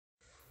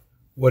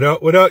What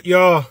up,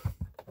 y'all?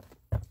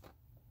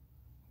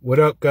 What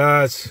up,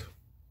 guys?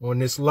 On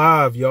this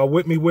live, y'all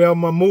with me? Where all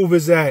my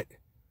movers at?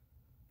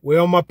 Where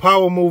all my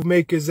PowerMove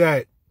makers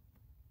at?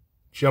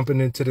 Jumping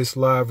into this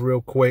live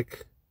real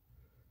quick.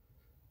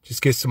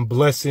 Just get some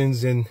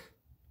blessings and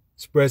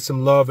spread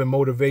some love and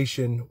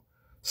motivation.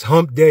 It's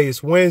hump day.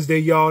 It's Wednesday,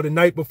 y'all. The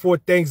night before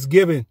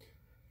Thanksgiving.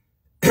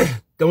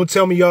 Don't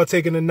tell me y'all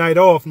taking the night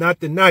off. Not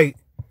the night.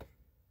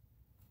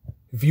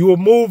 If you a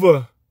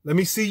mover, let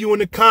me see you in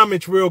the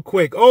comments real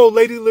quick. Oh,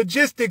 Lady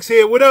Logistics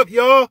here. What up,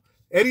 y'all?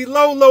 Eddie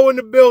Lolo in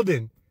the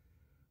building.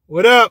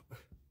 What up?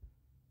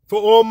 For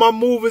all my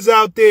movers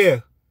out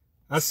there.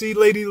 I see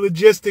Lady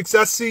Logistics.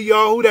 I see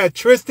y'all. Who that?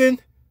 Tristan?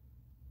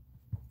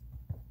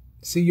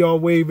 See y'all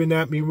waving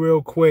at me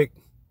real quick.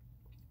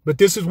 But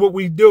this is what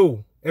we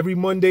do. Every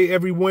Monday,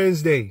 every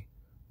Wednesday.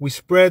 We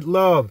spread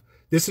love.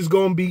 This is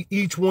going to be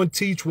each one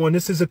teach one.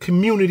 This is a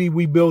community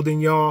we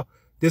building, y'all.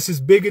 This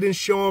is bigger than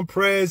Shawn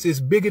Prez. It's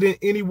bigger than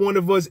any one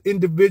of us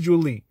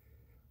individually.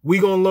 We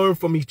going to learn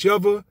from each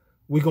other.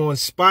 We going to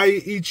inspire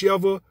each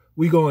other.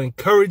 We going to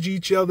encourage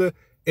each other.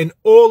 And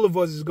all of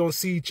us is going to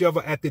see each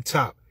other at the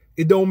top.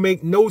 It don't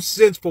make no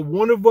sense for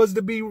one of us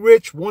to be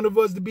rich, one of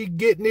us to be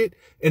getting it,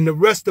 and the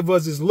rest of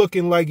us is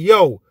looking like,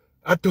 yo,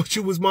 I thought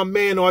you was my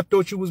man or I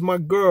thought you was my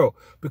girl.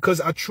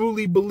 Because I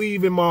truly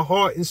believe in my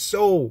heart and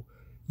soul,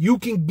 you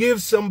can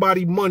give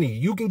somebody money.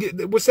 You can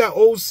get, what's that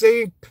old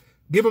saying?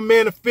 Give a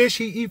man a fish,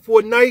 he eat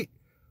for a night.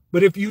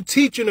 But if you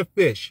teaching a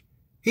fish,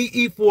 he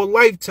eat for a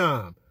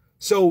lifetime.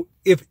 So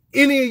if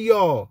any of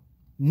y'all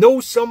know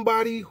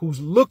somebody who's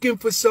looking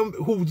for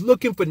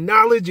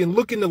knowledge and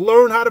looking to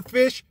learn how to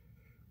fish,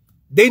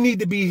 they need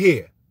to be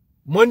here.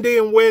 Monday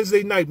and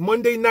Wednesday night.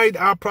 Monday night,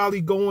 I'll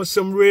probably go on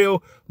some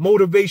real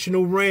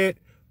motivational rant.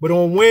 But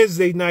on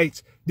Wednesday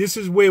nights, this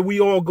is where we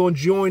all going to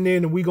join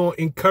in and we going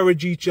to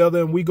encourage each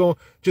other and we going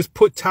to just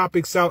put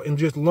topics out and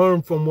just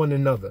learn from one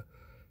another.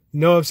 You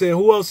know what I'm saying?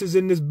 Who else is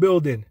in this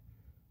building?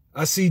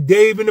 I see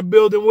Dave in the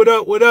building. What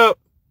up? What up?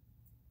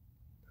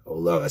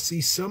 Hold up. I see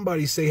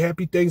somebody say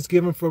Happy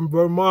Thanksgiving from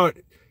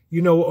Vermont.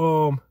 You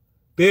know,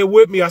 bear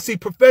with me. I see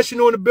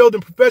Professional in the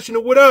building.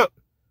 Professional, what up?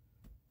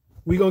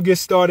 We're going to get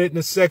started in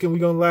a second. We're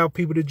going to allow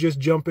people to just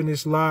jump in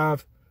this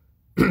live.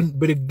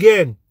 But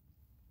again,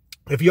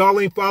 if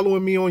y'all ain't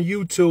following me on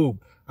YouTube,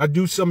 I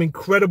do some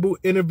incredible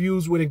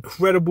interviews with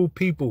incredible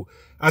people.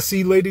 I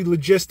see Lady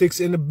Logistics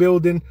in the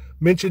building.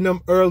 Mentioned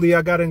them earlier.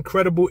 I got an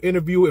incredible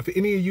interview. If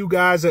any of you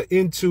guys are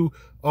into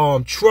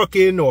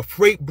trucking or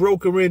freight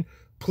brokering,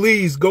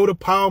 please go to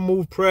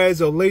PowerMove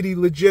Prez or Lady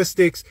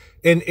Logistics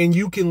and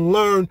you can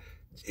learn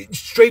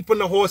straight from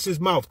the horse's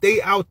mouth.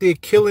 They out there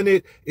killing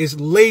it. It's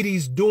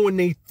ladies doing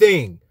their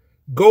thing.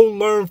 Go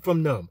learn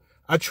from them.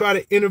 I try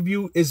to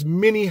interview as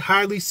many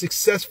highly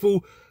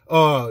successful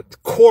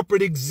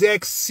corporate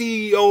execs,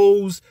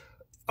 CEOs,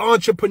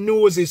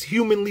 entrepreneurs as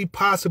humanly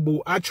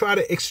possible. I try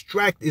to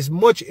extract as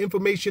much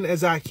information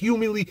as I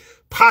humanly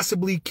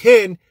possibly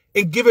can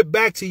and give it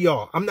back to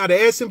y'all. I'm not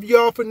asking for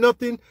y'all for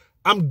nothing.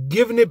 I'm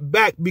giving it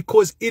back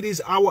because it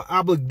is our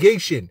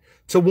obligation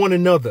to one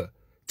another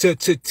to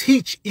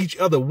teach each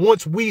other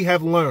once we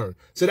have learned.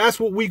 So that's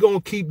what we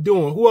going to keep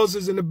doing. Who else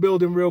is in the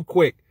building real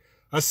quick?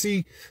 I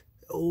see,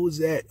 who's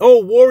that?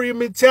 Oh, Warrior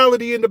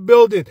Mentality in the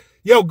building.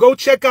 Yo, go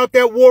check out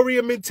that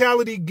Warrior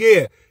Mentality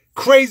gear.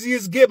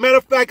 Craziest gear. Matter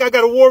of fact, I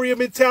got a Warrior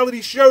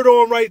Mentality shirt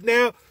on right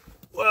now.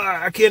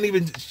 I can't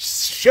even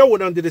show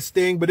it under this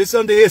thing, but it's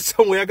under here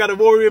somewhere. I got a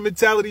Warrior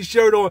Mentality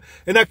shirt on,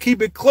 and I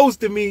keep it close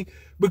to me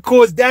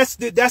because that's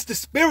the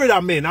spirit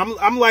I'm in.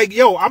 I'm like,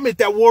 yo, I'm at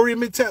that Warrior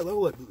Mentality. Oh,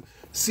 look,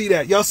 see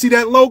that? Y'all see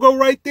that logo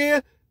right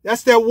there?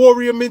 That's that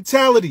Warrior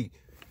Mentality.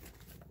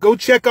 Go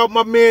check out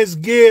my man's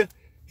gear.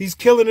 He's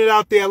killing it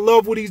out there. I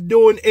love what he's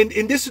doing. And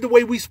this is the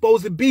way we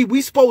supposed to be.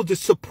 We supposed to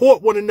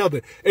support one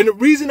another. And the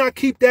reason I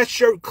keep that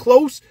shirt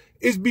close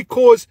is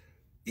because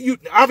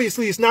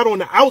obviously it's not on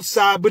the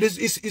outside, but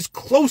it's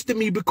close to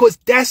me because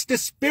that's the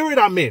spirit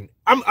I'm in.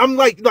 I'm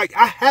like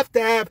I have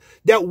to have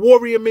that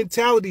warrior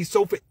mentality.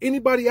 So for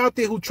anybody out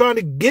there who trying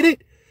to get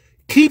it,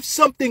 keep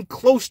something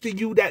close to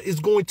you that is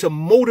going to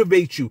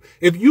motivate you.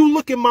 If you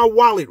look in my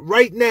wallet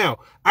right now,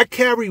 I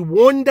carry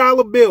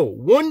 $1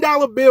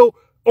 bill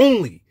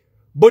only.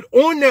 But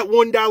on that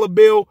 $1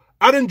 bill,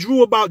 I done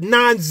drew about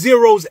 9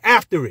 zeros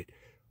after it.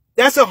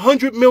 That's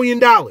 $100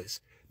 million.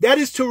 That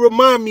is to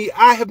remind me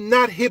I have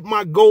not hit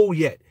my goal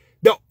yet.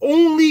 The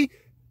only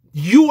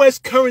U.S.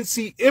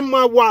 currency in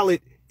my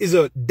wallet is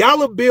a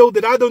dollar bill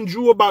that I done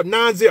drew about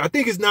 9 zeros. I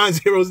think it's 9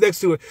 zeros next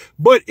to it.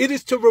 But it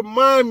is to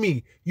remind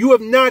me you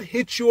have not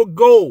hit your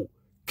goal.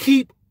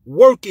 Keep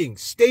working.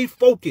 Stay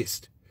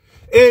focused.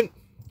 And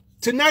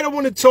tonight I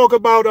want to talk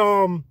about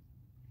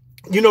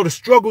you know, the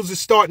struggles of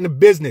starting a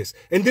business.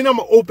 And then I'm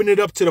going to open it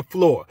up to the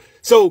floor.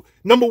 So,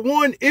 number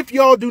one, if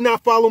y'all do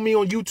not follow me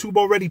on YouTube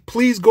already,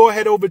 please go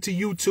ahead over to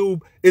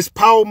YouTube. It's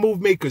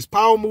PowerMove Makers.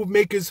 PowerMove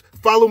Makers,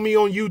 follow me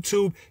on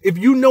YouTube. If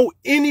you know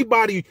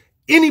anybody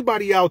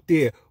out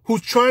there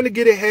who's trying to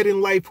get ahead in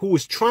life, who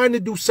is trying to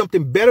do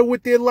something better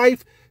with their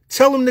life,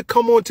 Tell them to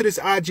come on to this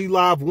IG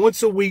Live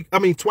twice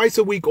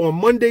a week on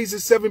Mondays at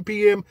 7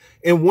 p.m.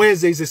 and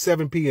Wednesdays at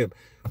 7 p.m.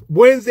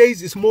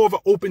 Wednesdays is more of an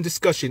open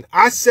discussion.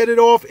 I set it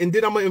off, and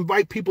then I'm going to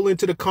invite people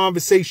into the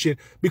conversation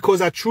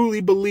because I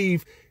truly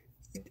believe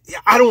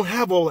I don't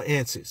have all the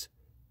answers.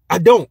 I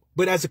don't.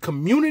 But as a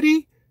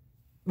community,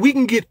 we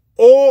can get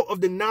all of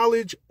the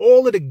knowledge,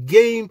 all of the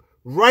game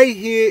right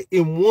here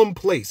in one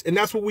place. And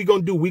that's what we're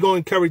going to do. We're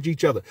going to encourage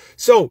each other.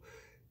 So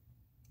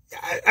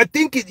I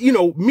think,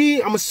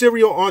 I'm a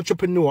serial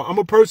entrepreneur. I'm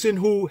a person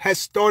who has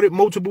started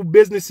multiple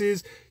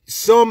businesses.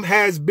 Some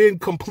has been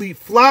complete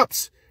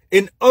flops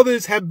and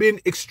others have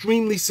been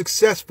extremely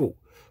successful.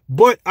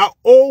 But I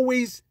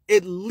always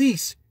at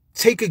least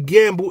take a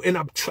gamble, and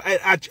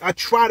I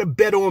try to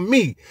bet on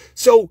me.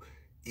 So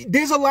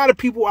there's a lot of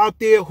people out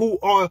there who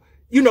are,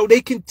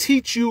 they can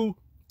teach you,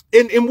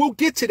 and we'll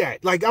get to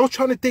that. Like, I was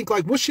trying to think,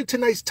 like, what should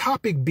tonight's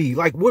topic be?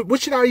 Like,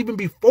 what should I even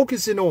be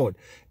focusing on?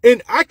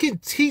 And I can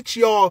teach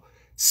y'all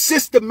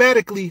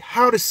systematically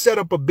how to set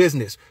up a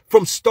business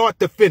from start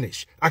to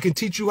finish. I can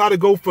teach you how to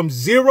go from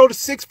 0 to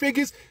 6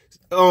 figures,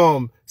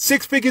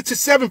 6 figures to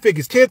 7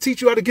 figures. Can't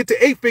teach you how to get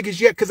to 8 figures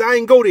yet because I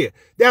ain't go there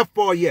that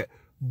far yet.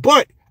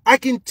 But I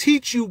can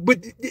teach you,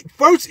 but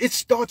first it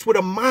starts with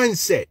a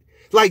mindset.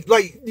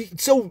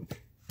 So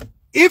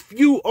if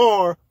you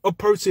are a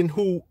person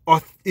who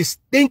is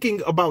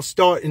thinking about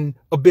starting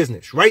a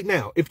business right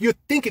now, if you're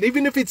thinking,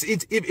 even if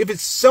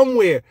it's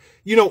somewhere,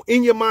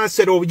 in your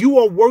mindset, or you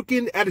are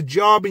working at a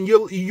job and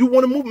you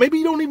want to move, maybe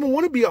you don't even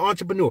want to be an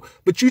entrepreneur,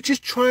 but you're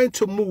just trying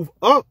to move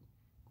up,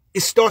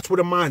 it starts with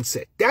a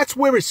mindset. That's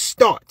where it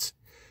starts.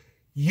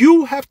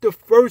 You have to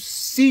first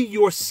see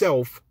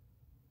yourself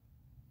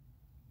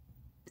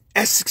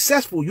as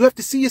successful. You have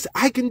to see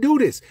I can do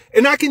this.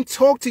 And I can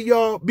talk to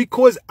y'all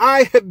because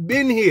I have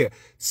been here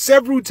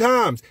several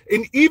times.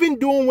 And even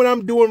doing what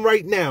I'm doing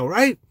right now,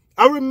 right?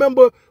 I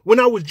remember when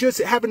I was just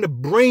having a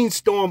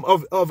brainstorm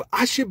of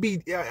I should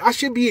be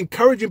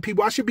encouraging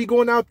people. I should be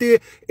going out there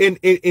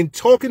and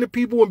talking to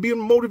people and being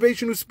a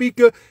motivational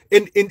speaker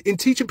and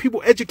teaching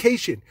people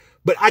education.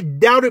 But I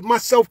doubted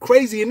myself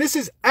crazy. And this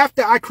is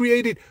after I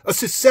created a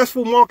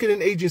successful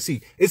marketing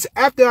agency. It's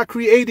after I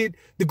created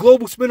the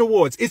Global Spin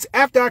Awards. It's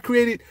after I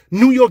created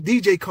New York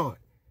DJ Con.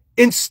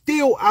 And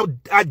still,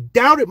 I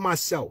doubted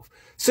myself.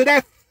 So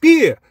that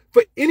fear,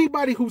 for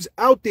anybody who's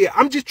out there,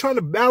 I'm just trying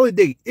to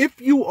validate.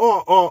 If you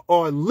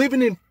are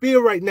living in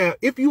fear right now,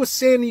 if you are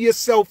saying to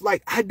yourself,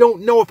 like, I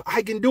don't know if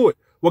I can do it.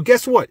 Well,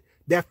 guess what?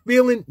 That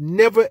feeling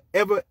never,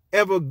 ever,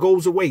 ever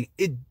goes away.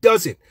 It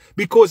doesn't.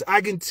 Because I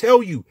can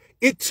tell you,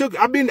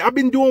 I've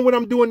been doing what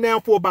I'm doing now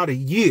for about a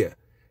year.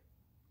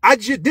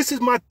 This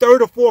is my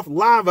 3rd or 4th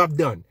live I've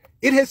done.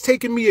 It has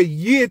taken me a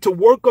year to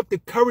work up the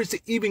courage to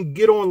even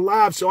get on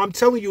live. So I'm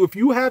telling you, if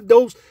you have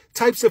those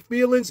types of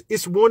feelings,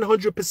 it's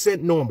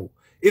 100% normal.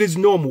 It is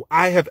normal.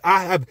 I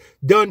have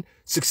done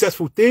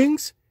successful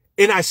things,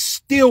 and I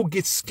still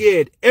get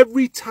scared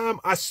every time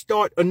I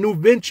start a new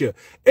venture.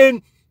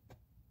 And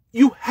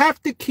you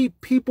have to keep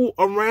people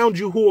around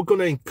you who are going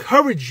to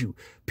encourage you.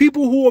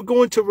 People who are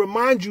going to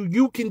remind you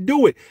you can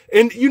do it.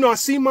 And, I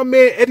see my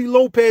man Eddie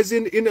Lopez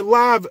in the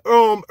live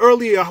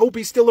earlier. I hope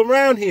he's still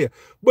around here.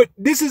 But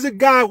this is a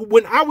guy who,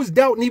 when I was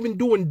doubting even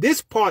doing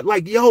this part,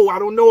 like, yo, I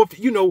don't know if,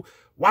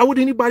 why would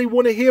anybody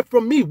want to hear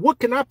from me? What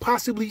can I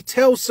possibly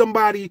tell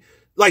somebody?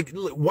 Like,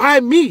 why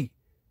me?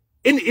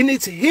 And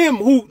it's him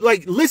who,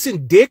 like,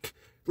 listen, Dick,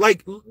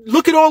 like,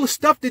 look at all the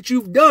stuff that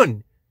you've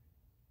done.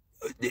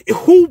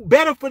 Who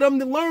better for them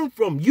to learn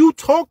from? You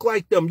talk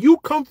like them. You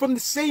come from the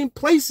same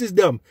place as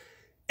them.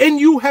 And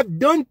you have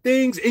done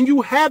things and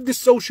you have the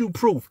social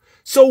proof.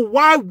 So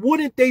why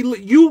wouldn't they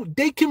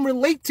can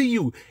relate to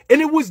you? And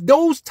it was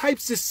those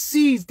types of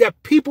seeds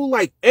that people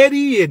like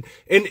Eddie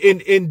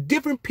and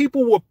different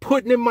people were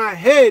putting in my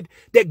head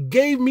that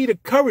gave me the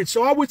courage.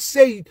 So I would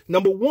say,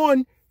 number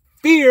one,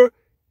 fear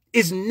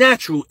is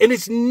natural and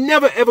it's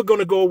never, ever going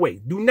to go away.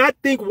 Do not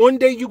think one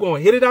day you're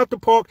going to hit it out the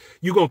park.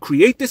 You're going to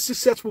create this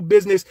successful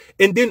business.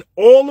 And then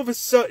all of a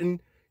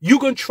sudden you're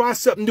going to try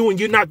something new and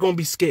you're not going to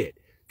be scared.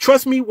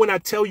 Trust me when I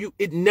tell you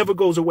it never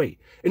goes away.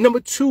 And number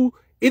two,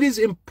 it is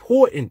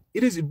important.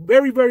 It is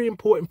very, very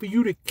important for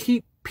you to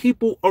keep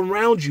people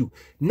around you,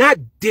 not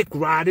dick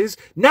riders,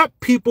 not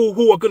people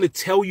who are going to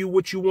tell you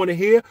what you want to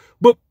hear,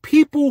 but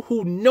people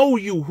who know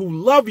you, who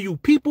love you,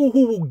 people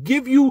who will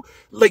give you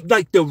like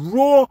the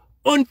raw,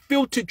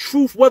 unfiltered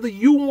truth, whether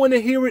you want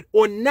to hear it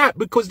or not,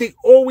 because they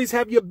always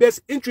have your best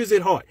interest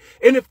at heart.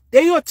 And if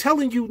they are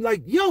telling you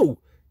like, yo,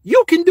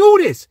 you can do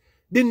this,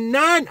 then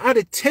 9 out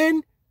of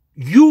 10,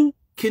 you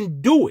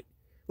can do it.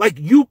 Like,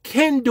 you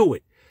can do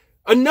it.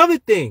 Another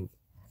thing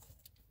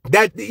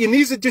and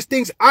these are just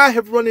things I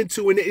have run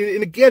into. And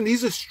again,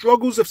 these are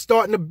struggles of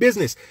starting a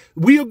business.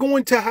 We are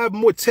going to have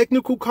more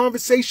technical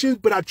conversations,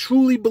 but I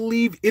truly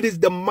believe it is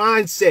the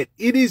mindset.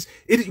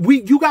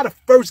 You got to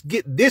first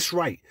get this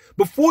right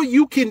before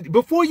you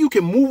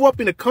can move up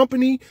in a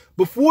company,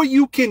 before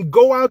you can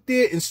go out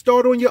there and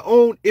start on your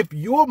own. If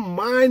your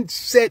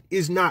mindset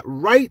is not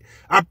right,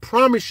 I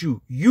promise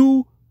you,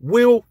 you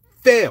will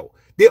fail.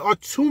 There are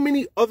too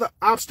many other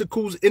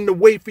obstacles in the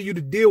way for you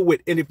to deal with.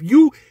 And if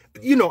you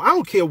know, I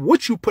don't care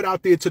what you put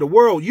out there to the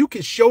world. You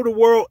can show the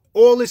world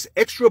all this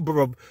extra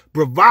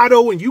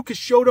bravado and you can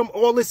show them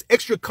all this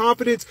extra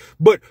confidence.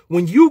 But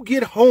when you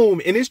get home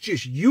and it's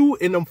just you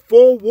in them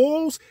four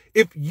walls,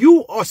 if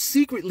you are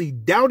secretly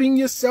doubting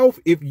yourself,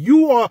 if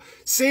you are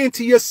saying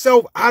to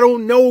yourself, I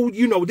don't know,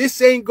 you know,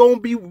 this ain't going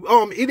to be,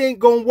 it ain't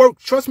going to work.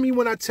 Trust me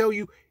when I tell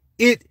you,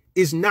 it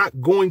is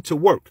not going to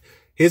work.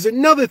 Here's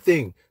another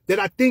thing that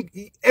I think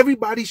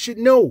everybody should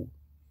know.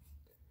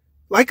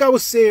 Like I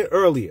was saying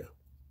earlier,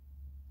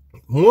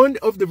 one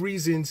of the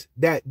reasons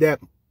that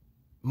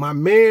my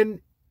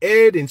man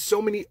Ed and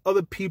so many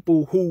other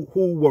people who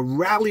were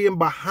rallying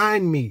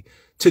behind me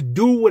to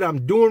do what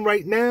I'm doing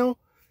right now,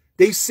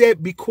 they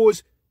said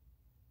because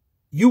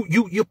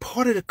you're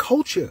part of the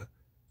culture.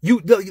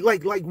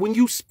 Like when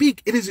you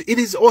speak, it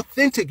is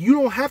authentic. You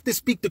don't have to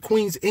speak the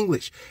Queen's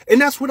English.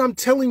 And that's what I'm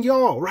telling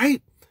y'all,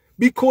 right?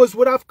 Because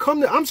what I've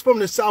come to, I'm from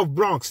the South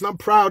Bronx and I'm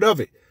proud of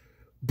it.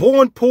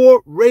 Born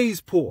poor,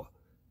 raised poor.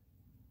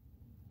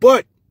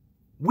 But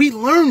we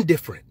learn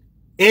different.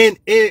 And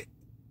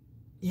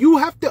you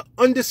have to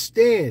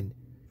understand,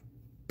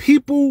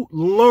 people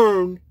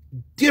learn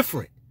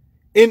different.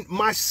 And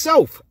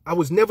myself, I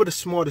was never the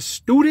smartest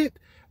student.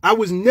 I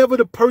was never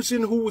the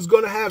person who was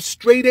going to have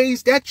straight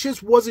A's. That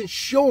just wasn't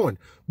shown.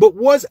 But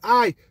was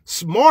I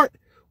smart?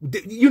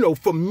 You know,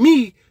 for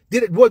me,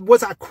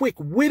 was I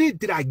quick-witted?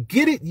 Did I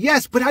get it?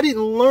 Yes, but I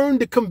didn't learn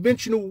the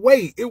conventional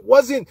way. It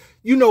wasn't,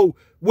 you know,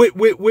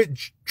 with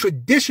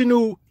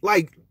traditional,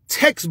 like,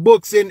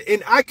 textbooks. And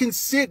I can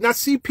sit and I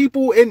see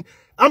people, and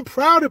I'm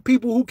proud of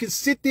people who can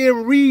sit there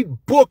and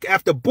read book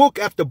after book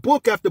after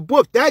book after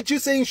book. That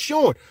just ain't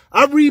shown.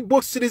 I read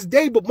books to this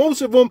day, but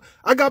most of them,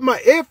 I got my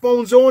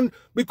earphones on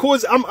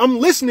because I'm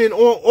listening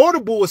on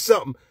Audible or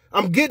something.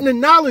 I'm getting the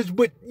knowledge,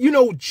 but, you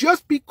know,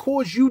 just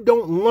because you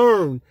don't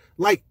learn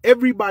like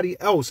everybody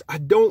else, I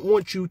don't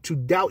want you to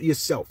doubt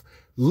yourself.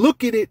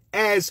 Look at it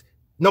as,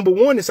 number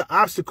one, it's an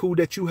obstacle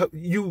that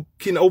you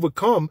can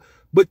overcome.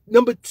 But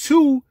number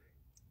two,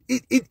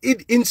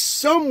 it in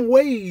some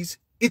ways,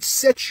 it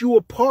sets you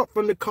apart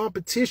from the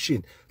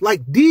competition.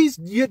 Like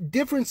your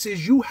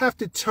differences, you have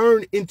to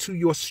turn into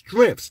your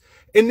strengths.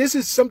 And this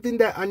is something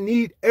that I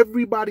need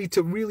everybody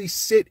to really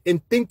sit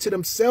and think to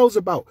themselves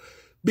about,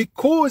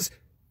 because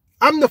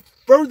I'm the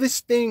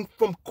furthest thing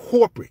from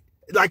corporate.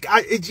 Like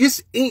it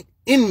just ain't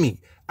in me.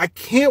 I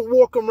can't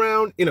walk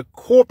around in a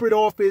corporate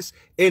office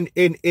and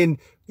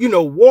you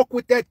know, walk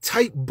with that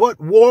tight butt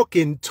walk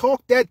and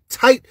talk that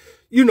tight,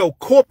 you know,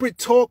 corporate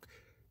talk.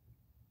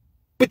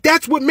 But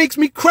that's what makes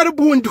me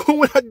credible in doing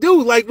what I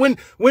do. Like when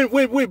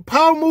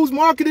PowerMove's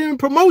marketing and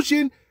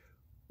promotion,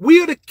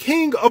 we are the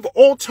king of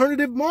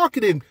alternative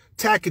marketing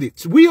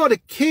tactics. We are the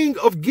king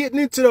of getting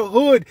into the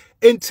hood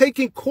and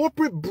taking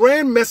corporate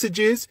brand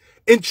messages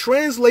and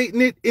translating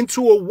it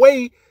into a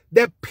way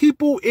that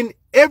people in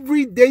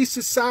everyday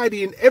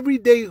society and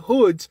everyday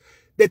hoods,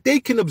 that they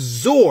can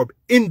absorb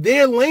in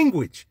their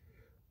language.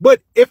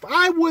 But if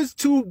I was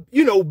to,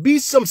 you know, be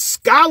some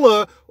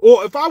scholar,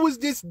 or if I was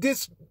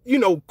this, you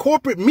know,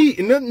 corporate meat,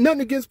 and nothing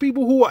against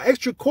people who are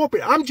extra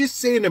corporate, I'm just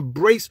saying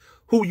embrace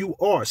who you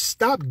are.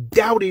 Stop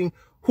doubting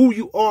who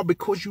you are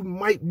because you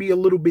might be a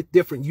little bit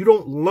different. You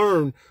don't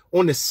learn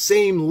on the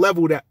same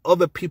level that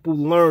other people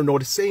learn or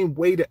the same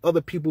way that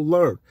other people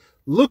learn.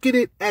 Look at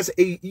it as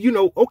a, you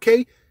know,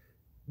 okay,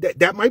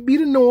 that might be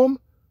the norm,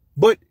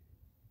 but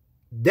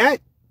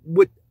that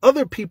what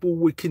other people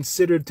would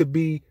consider to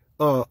be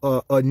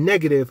a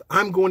negative,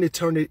 I'm going to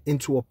turn it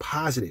into a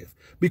positive,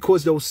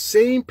 because those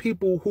same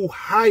people who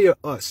hire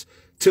us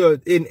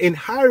and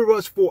hire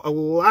us for a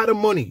lot of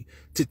money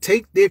to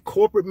take their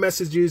corporate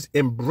messages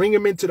and bring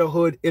them into the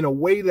hood in a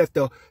way that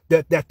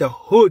the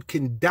hood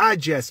can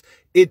digest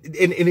it,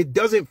 and it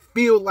doesn't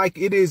feel like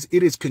it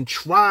is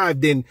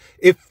contrived, and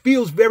it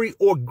feels very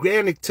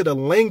organic to the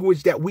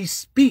language that we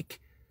speak.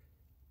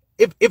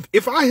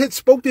 If I had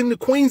spoken the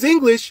Queen's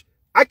English,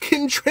 I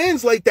couldn't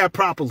translate that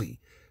properly.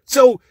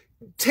 So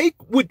take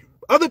what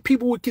other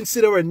people would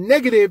consider a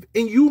negative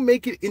and you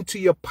make it into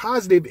your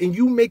positive, and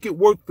you make it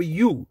work for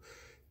you.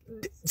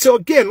 So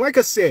again, like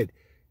I said,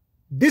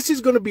 this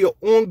is going to be an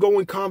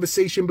ongoing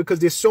conversation because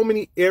there's so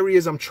many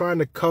areas I'm trying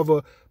to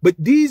cover.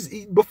 But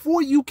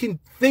before you can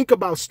think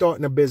about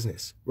starting a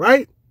business,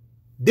 right?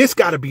 This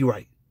got to be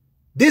right.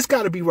 This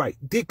got to be right.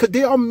 Because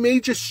there are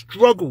major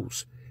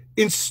struggles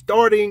in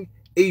starting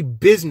a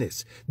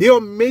business. There are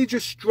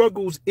major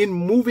struggles in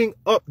moving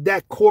up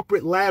that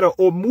corporate ladder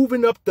or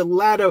moving up the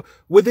ladder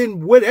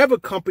within whatever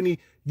company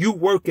you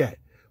work at.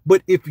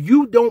 But if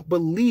you don't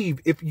believe,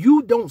 if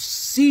you don't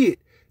see it,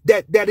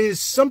 that is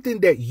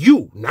something that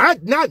you,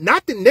 not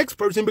the next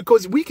person,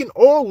 because we can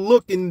all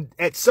look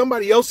at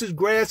somebody else's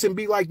grass and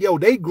be like, yo,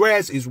 their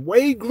grass is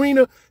way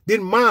greener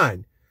than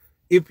mine.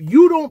 If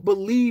you don't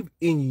believe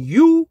in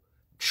you,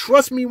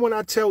 trust me when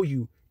I tell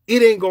you,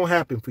 it ain't gonna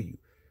happen for you.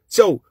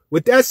 So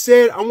with that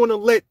said, I want to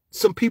let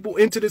some people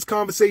into this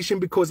conversation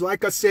because,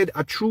 like I said,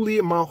 I truly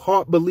in my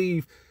heart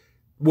believe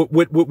what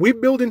we're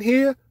building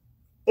here,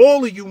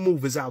 all of you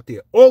movers out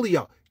there, all of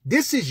y'all,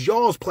 this is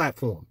y'all's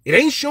platform. It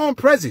ain't Shawn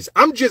Prez's.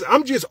 I'm just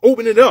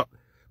opening it up.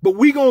 But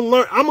we gonna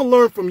learn. I'm gonna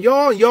learn from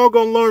y'all, and y'all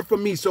gonna learn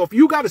from me. So if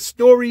you got a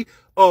story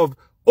of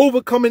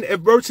overcoming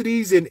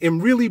adversities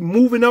and really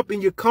moving up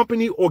in your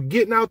company or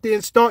getting out there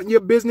and starting your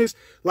business,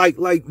 like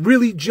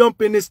really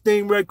jump in this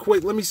thing right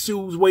quick. Let me see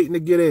who's waiting to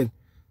get in.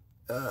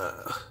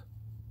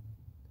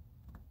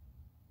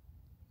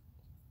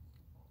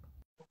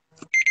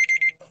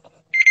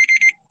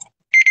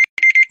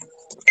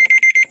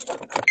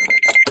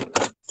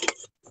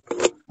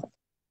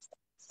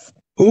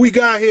 Who we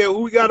got here?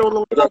 Who we got on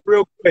the line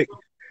real quick?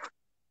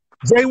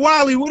 Jay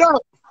Wiley, what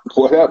up?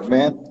 What up,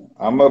 man?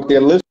 I'm up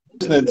there listening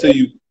to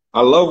you. I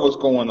love what's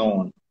going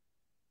on.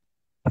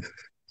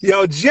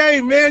 Yo,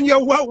 Jay, man,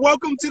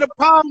 welcome to the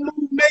Power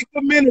Move Make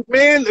a Minute,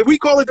 man. We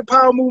call it the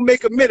Power Move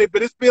Make a Minute,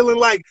 but it's feeling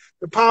like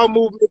the Power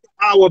Move Make an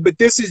Hour. But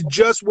this is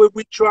just where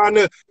we're trying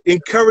to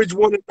encourage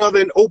one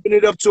another and open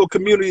it up to a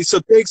community.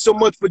 So thanks so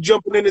much for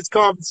jumping in this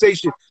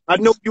conversation. I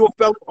know you're a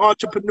fellow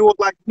entrepreneur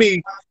like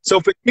me. So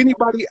for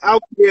anybody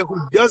out there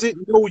who doesn't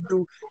know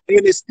you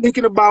and is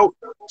thinking about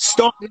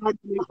starting out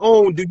on your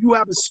own, do you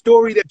have a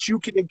story that you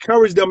can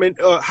encourage them and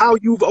how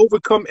you've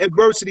overcome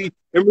adversity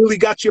and really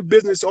got your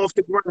business off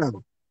the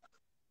ground?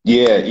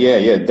 Yeah,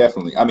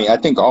 definitely. I mean, I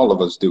think all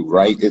of us do,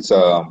 right? It's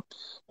well,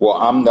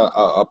 I'm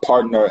a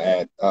partner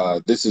at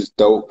This Is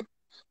Dope.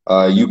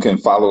 You can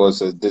follow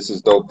us at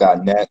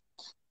thisisdope.net.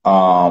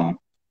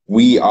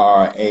 We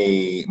are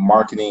a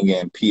marketing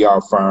and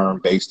PR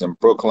firm based in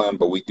Brooklyn,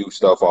 but we do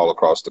stuff all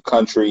across the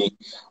country.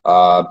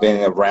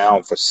 Been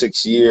around for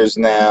 6 years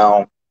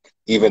now,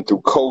 even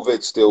through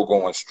COVID, still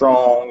going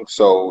strong.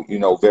 So,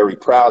 very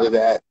proud of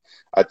that.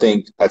 I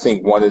think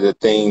one of the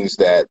things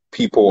that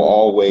people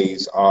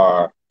always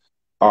are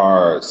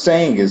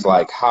saying is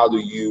like, how are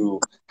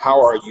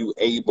you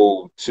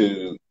able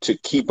to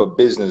keep a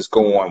business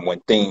going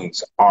when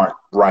things aren't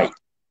right?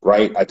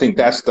 Right. I think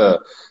that's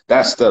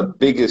the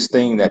biggest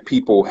thing that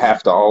people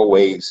have to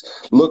always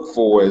look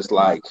for is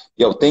like,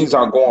 yo, things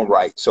aren't going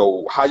right.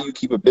 So how do you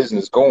keep a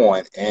business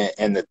going?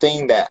 And the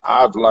thing that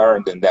I've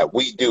learned and that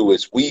we do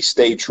is we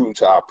stay true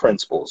to our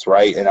principles.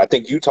 Right. And I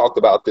think you talked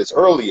about this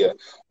earlier.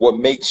 What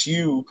makes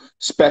you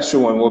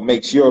special and what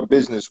makes your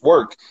business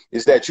work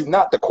is that you're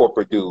not the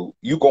corporate dude.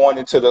 You going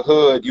into the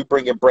hood, you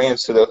bringing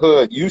brands to the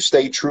hood, you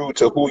stay true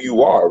to who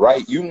you are,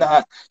 right? You're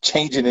not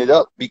changing it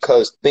up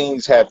because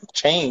things have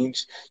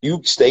changed.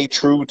 You stay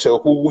true to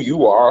who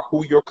you are,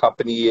 who your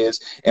company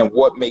is, and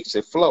what makes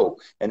it flow.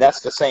 And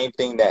that's the same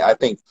thing that I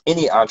think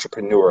any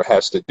entrepreneur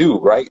has to do,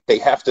 right? They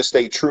have to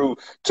stay true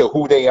to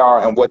who they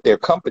are and what their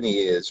company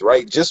is,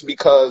 right? Just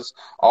because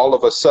all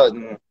of a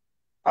sudden,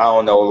 I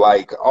don't know,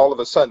 like all of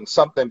a sudden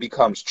something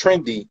becomes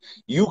trendy,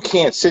 you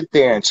can't sit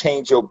there and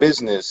change your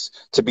business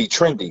to be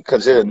trendy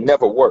because it'll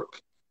never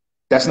work.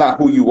 That's not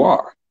who you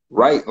are,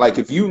 right? Like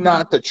if you're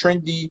not the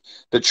trendy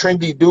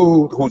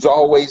dude who's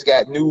always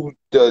got new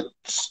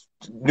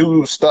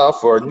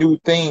stuff or new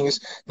things,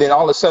 then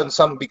all of a sudden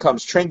something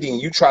becomes trendy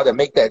and you try to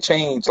make that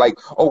change like,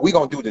 oh, we're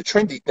going to do the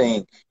trendy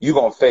thing, you're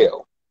going to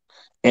fail.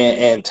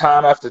 And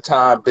time after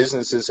time,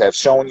 businesses have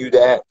shown you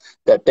that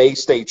they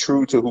stay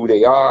true to who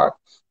they are.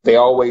 They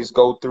always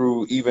go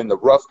through even the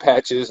rough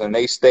patches and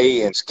they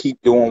stay and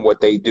keep doing what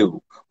they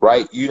do,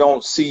 right? You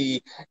don't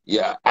see,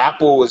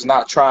 Apple is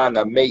not trying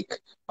to make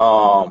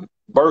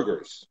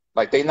burgers.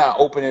 Like they not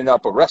opening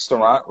up a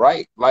restaurant,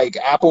 right? Like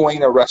Apple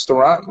ain't a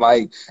restaurant.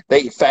 Like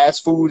they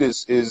fast food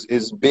is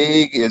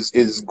big,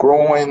 is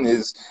growing,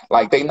 is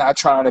like they not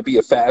trying to be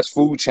a fast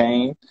food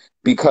chain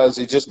because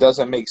it just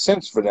doesn't make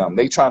sense for them.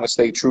 They trying to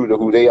stay true to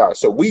who they are.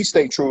 So we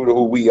stay true to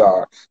who we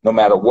are no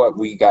matter what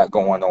we got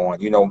going on.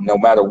 No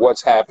matter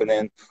what's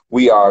happening,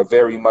 we are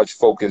very much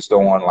focused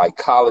on like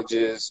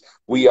colleges.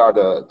 We are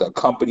the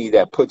company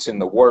that puts in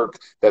the work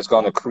that's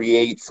going to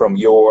create from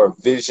your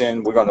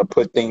vision. We're going to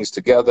put things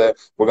together.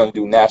 We're going to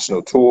do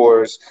national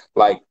tours.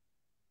 Like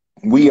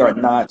we are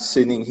not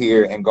sitting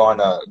here and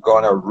gonna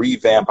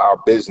revamp our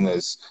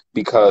business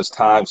because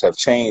times have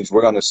changed.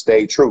 We're gonna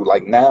stay true.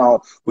 Like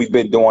now, we've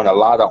been doing a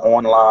lot of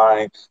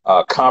online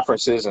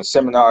conferences and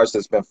seminars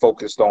that's been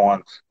focused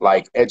on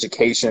like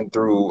education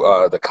through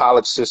the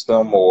college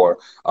system or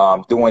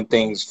doing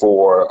things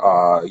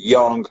for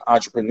young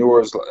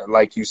entrepreneurs,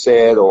 like you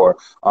said, or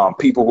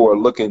people who are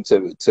looking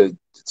to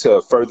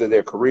further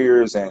their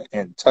careers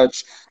and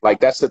touch. Like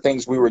that's the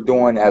things we were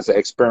doing as an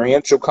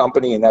experiential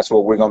company, and that's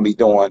what we're going to be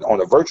doing on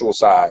the virtual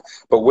side.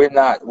 But we're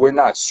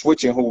not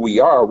switching who we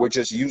are. We're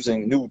just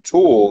using new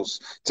tools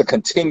to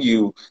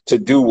continue to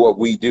do what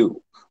we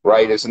do.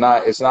 Right? It's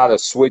not a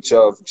switch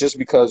of just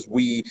because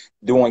we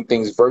doing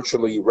things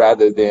virtually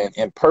rather than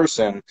in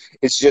person.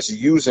 It's just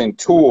using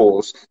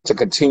tools to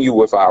continue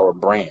with our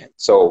brand.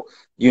 So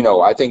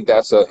I think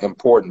that's an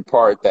important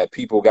part that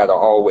people got to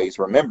always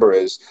remember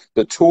is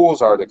the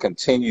tools are to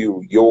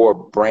continue your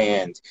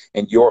brand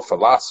and your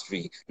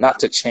philosophy, not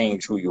to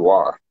change who you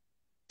are.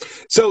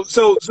 So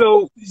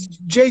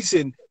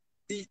Jason,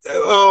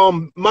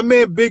 my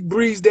man Big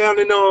Breeze down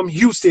in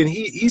Houston,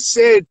 he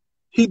said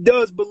he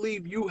does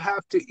believe you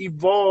have to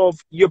evolve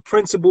your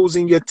principles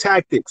and your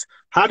tactics.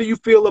 How do you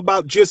feel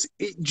about just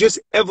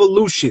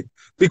evolution?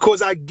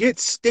 Because I get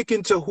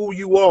sticking to who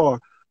you are,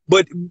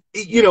 but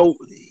you know,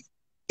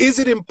 is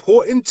it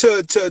important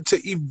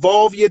to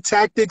evolve your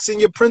tactics and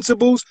your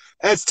principles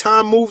as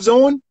time moves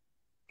on?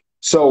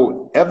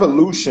 So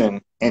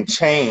evolution and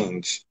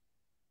change,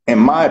 in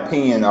my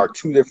opinion, are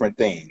two different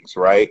things,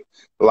 right?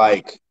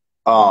 Like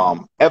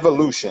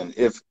evolution.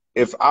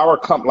 If our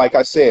like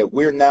I said,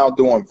 we're now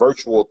doing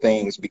virtual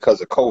things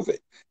because of COVID.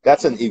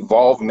 That's an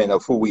evolvement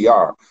of who we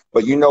are.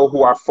 But you know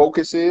who our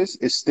focus is?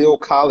 It's still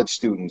college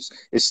students.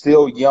 It's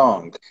still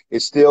young.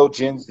 It's still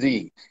Gen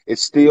Z.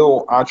 It's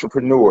still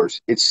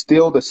entrepreneurs. It's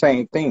still the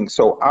same thing.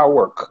 So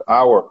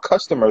our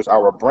customers,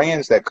 our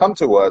brands that come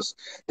to us,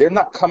 they're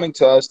not coming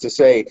to us to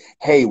say,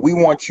 "Hey, we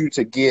want you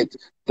to get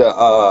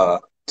the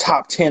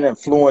top 10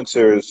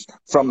 influencers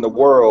from the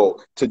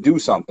world to do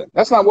something."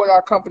 That's not what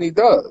our company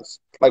does.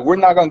 Like, we're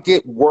not going to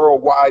get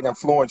worldwide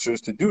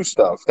influencers to do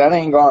stuff.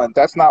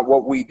 That's not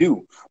what we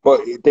do. But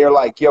they're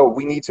like, yo,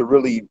 we need to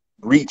really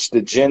reach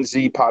the Gen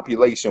Z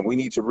population. We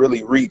need to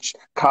really reach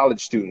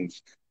college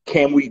students.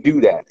 Can we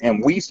do that?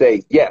 And we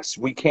say, yes,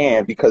 we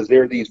can, because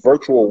there are these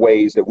virtual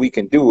ways that we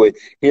can do it.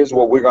 Here's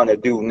what we're going to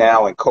do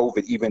now in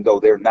COVID, even though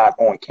they're not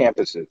on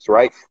campuses,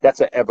 right? That's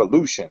an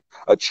evolution.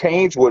 A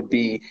change would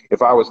be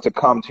if I was to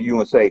come to you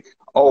and say,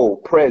 oh,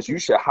 Prez, you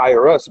should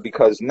hire us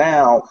because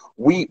now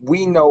we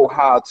know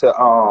how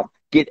to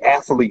get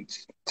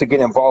athletes to get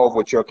involved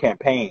with your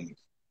campaigns.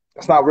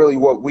 That's not really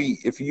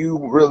if you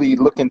really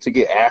looking to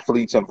get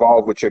athletes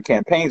involved with your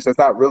campaigns, that's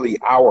not really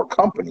our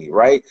company,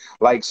 right?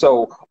 Like,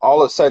 so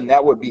all of a sudden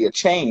that would be a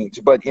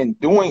change. But in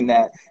doing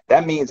that,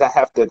 that means I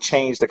have to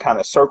change the kind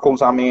of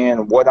circles I'm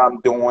in, what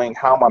I'm doing,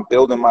 how I'm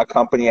building my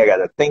company. I got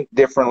to think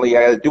differently.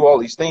 I got to do all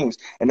these things.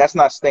 And that's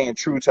not staying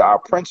true to our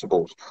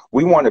principles.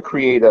 We want to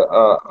create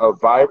a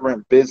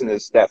vibrant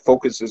business that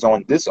focuses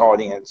on this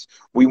audience.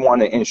 We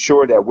want to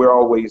ensure that we're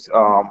always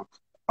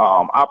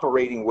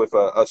operating with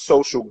a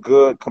social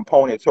good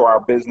component to our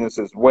business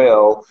as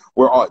well.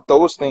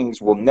 Those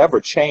things will never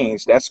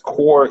change. That's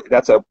core.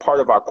 That's a part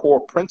of our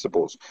core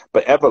principles.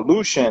 But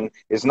evolution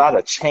is not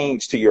a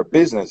change to your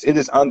business. It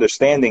is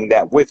understanding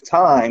that with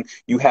time,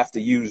 you have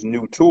to use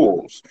new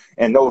tools.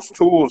 And those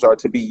tools are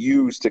to be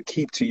used to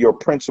keep to your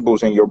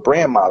principles and your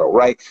brand model,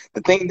 right?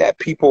 The thing that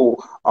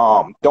people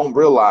don't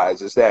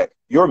realize is that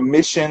your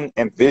mission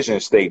and vision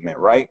statement,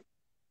 right?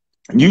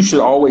 You should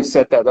always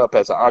set that up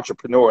as an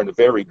entrepreneur in the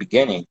very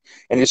beginning.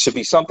 And it should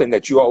be something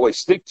that you always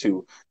stick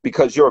to,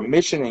 because your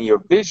mission and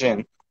your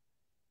vision,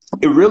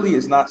 it really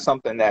is not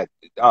something that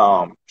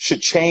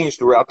should change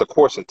throughout the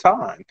course of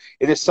time.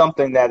 It is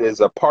something that is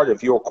a part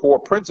of your core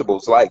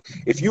principles. Like,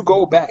 if you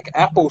go back,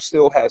 Apple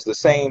still has the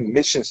same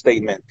mission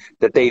statement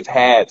that they've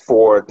had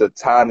for the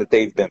time that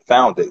they've been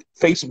founded.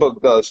 Facebook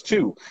does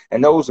too.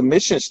 And those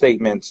mission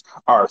statements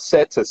are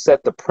set to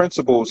set the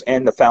principles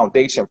and the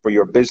foundation for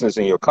your business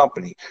and your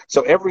company.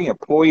 So every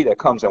employee that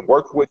comes and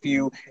works with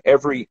you,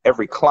 every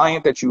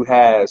client that you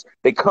has,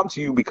 they come to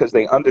you because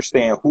they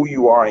understand who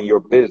you are in your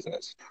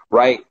business,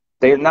 right?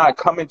 They're not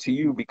coming to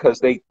you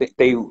because they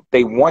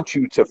want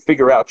you to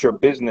figure out your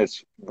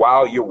business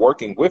while you're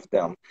working with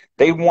them.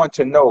 They want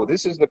to know,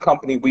 this is the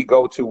company we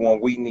go to when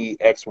we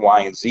need X, Y,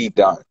 and Z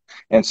done.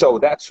 And so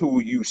that's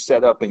who you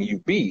set up and you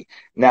be.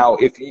 Now,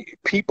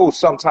 people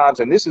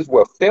sometimes, and this is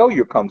where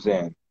failure comes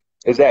in,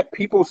 is that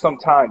people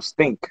sometimes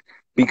think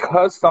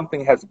because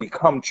something has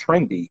become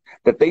trendy,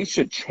 that they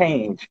should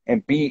change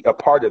and be a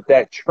part of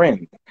that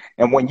trend.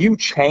 And when you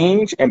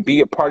change and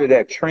be a part of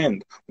that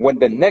trend, when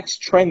the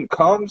next trend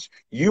comes,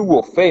 you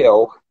will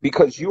fail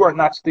because you are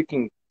not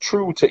sticking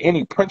true to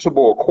any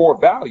principle or core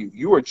value.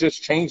 You are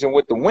just changing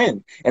with the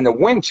wind, and the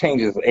wind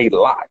changes a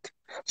lot.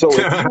 So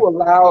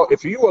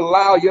if you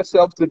allow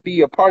yourself to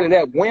be a part of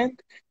that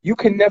wind, you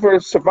can never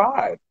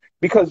survive.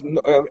 Because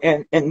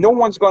and no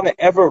one's going to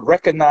ever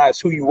recognize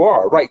who you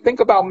are, right? Think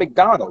about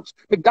McDonald's.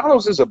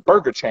 McDonald's is a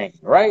burger chain,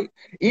 right?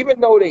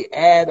 Even though they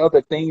add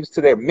other things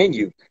to their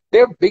menu,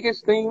 their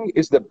biggest thing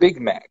is the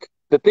Big Mac.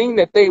 The thing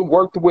that they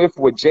worked with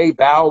J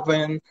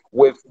Balvin,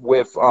 with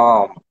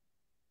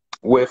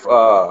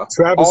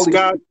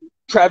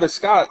Travis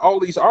Scott, all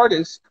these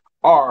artists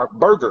are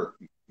burger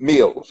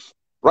meals,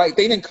 right?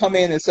 They didn't come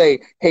in and say,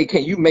 "Hey,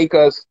 can you make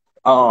us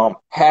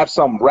have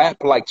some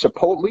rap like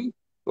Chipotle?"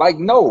 Like,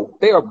 no,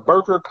 they're a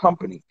burger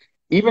company.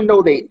 Even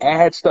though they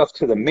add stuff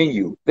to the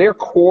menu, their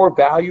core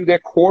value, their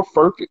core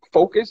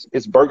focus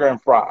is burger and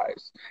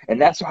fries.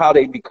 And that's how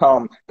they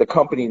become the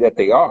company that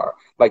they are.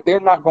 Like, they're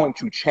not going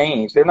to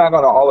change. They're not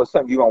going to all of a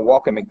sudden you're going to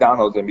walk in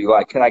McDonald's and be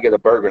like, "Can I get a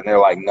burger?" And they're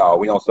like, "No,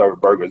 we don't serve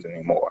burgers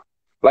anymore."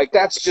 Like,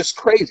 that's just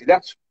crazy.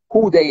 That's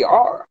who they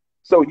are.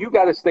 So you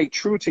got to stay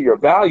true to your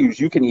values.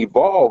 You can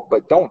evolve,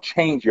 but don't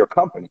change your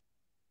company.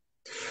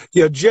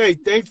 Yeah, Jay,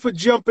 thanks for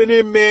jumping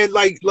in, man.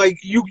 Like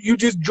you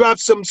just dropped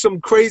some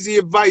crazy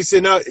advice,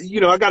 and I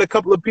got a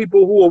couple of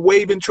people who are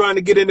waving, trying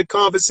to get in the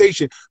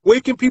conversation.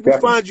 Where can people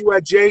find you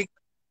at, Jay?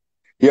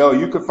 Yo,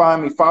 you can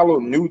find me, follow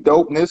New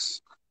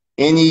Dopeness,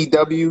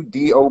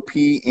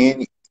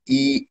 NEWDOPNESS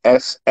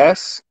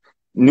NESS,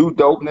 New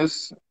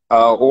Dopeness,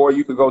 or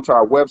you could go to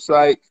our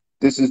website,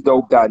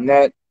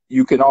 thisisdope.net.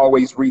 You can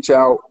always reach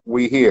out.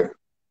 We're here.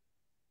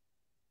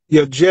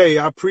 Yo, Jay,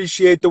 I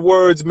appreciate the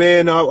words,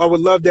 man. I would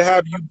love to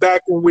have you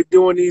back when we're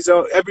doing these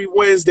every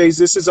Wednesdays.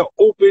 This is an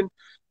open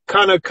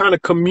kind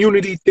of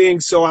community thing.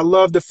 So I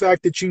love the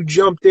fact that you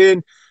jumped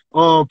in.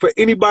 For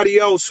anybody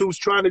else who's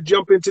trying to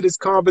jump into this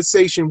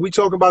conversation, we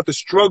talk about the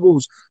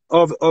struggles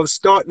of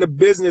starting a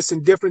business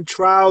and different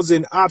trials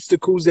and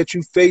obstacles that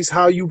you face,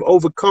 how you've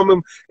overcome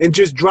them, and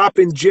just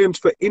dropping gems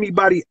for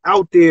anybody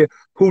out there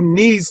who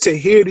needs to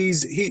hear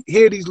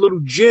these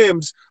little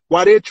gems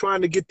while they're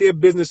trying to get their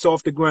business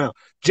off the ground.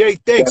 Jay,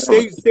 thanks.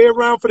 Stay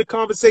around for the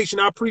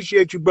conversation. I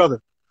appreciate you,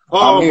 brother.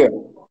 I'm here.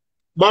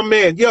 My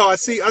man, yo, I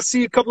see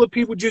a couple of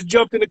people just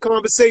jumped in the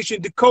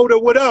conversation. Dakota,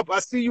 what up? I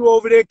see you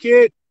over there,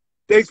 kid.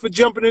 Thanks for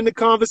jumping in the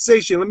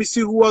conversation. Let me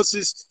see who else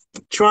is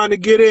trying to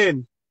get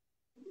in.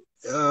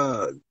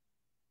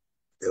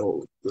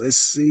 Let's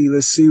see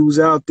who's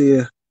out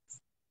there.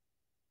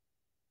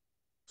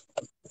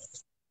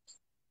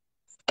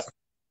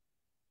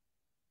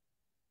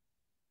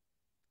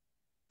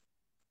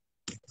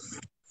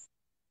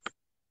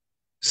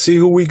 See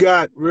who we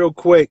got real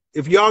quick.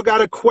 If y'all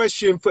got a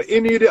question for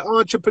any of the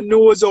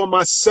entrepreneurs or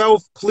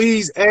myself,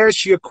 please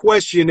ask your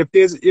question.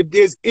 If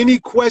there's any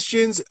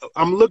questions,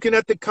 I'm looking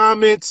at the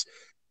comments.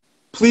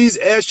 Please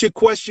ask your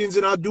questions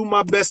and I'll do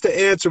my best to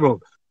answer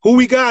them. Who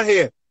we got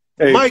here?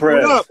 Hey, Mike,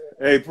 Prez. what up?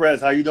 Hey, Prez,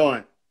 how you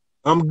doing?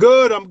 I'm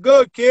good,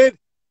 kid.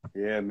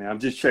 Yeah, man, I'm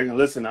just checking.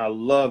 Listen, I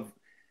love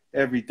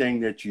everything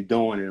that you're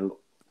doing. And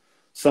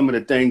some of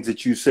the things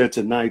that you said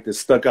tonight that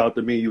stuck out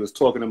to me, you was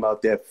talking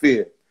about that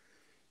fear.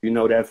 You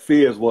know, that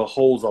fear is what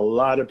holds a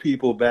lot of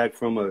people back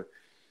from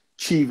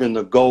achieving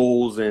the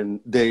goals and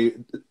they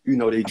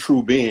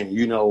true being.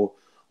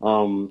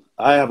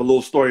 I have a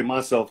little story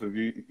myself.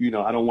 If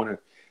I don't want to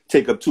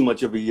take up too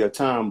much of your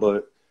time,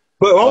 but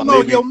hold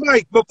on, yo,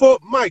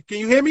 Mike, can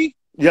you hear me?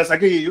 Yes, I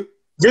can hear you.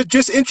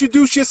 Just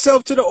introduce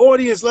yourself to the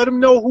audience. Let them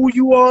know who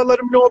you are. Let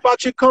them know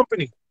about your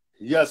company.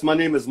 Yes, my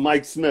name is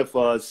Mike Smith,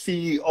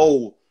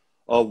 CEO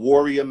of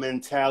Warrior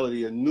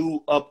Mentality, a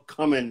new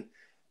upcoming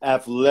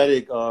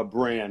athletic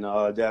brand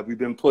that we've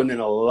been putting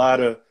in a lot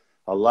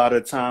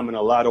of time and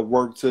a lot of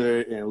work to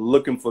it and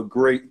looking for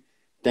great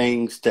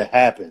things to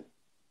happen.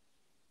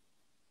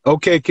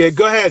 Okay, kid,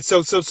 go ahead.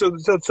 So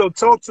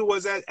talk to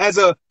us as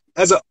a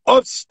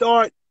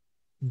upstart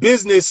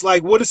business.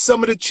 Like, what are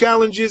some of the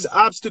challenges,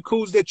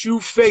 obstacles that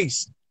you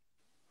face?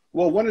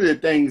 Well, one of the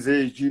things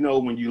is,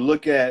 when you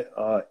look at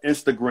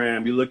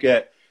Instagram, you look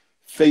at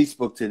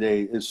Facebook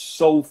today, it's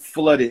so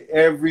flooded.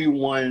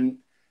 Everyone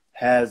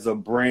has a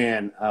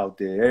brand out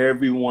there.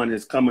 Everyone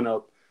is coming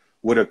up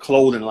with a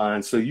clothing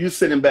line. So you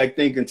sitting back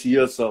thinking to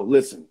yourself,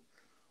 listen,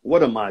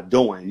 what am I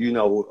doing?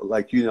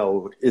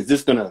 Is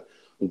this going to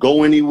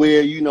go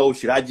anywhere?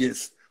 Should I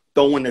just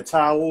throw in the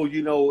towel?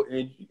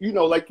 And,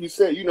 like you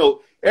said,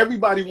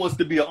 everybody wants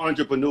to be an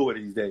entrepreneur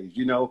these days.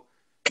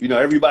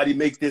 Everybody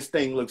make this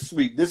thing look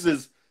sweet. This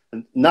is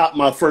not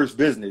my first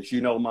business.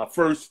 My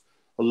first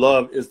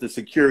love is the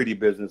security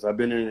business. I've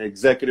been in an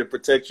executive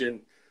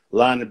protection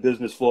line of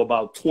business for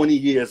about 20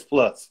 years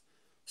plus.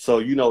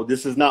 So,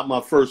 this is not my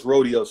first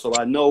rodeo. So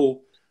I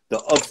know the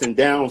ups and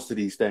downs to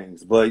these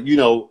things. But,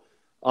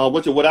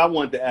 what I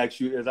wanted to ask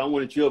you is, I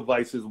wanted your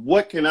advice is,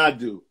 what can I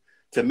do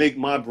to make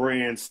my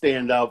brand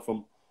stand out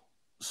from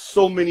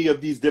so many of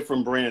these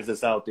different brands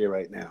that's out there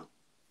right now?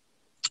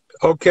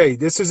 Okay,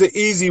 this is an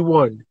easy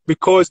one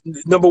because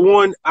number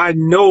one, I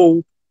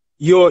know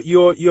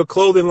your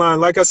clothing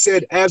line. Like I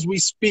said, as we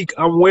speak,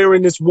 I'm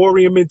wearing this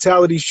Warrior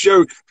Mentality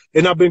shirt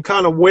and I've been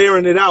kind of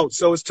wearing it out.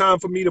 So it's time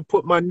for me to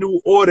put my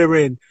new order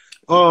in.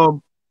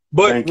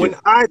 But when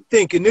I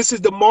think, and this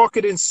is the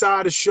marketing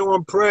side of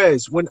Shawn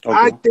Prez, when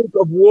I think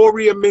of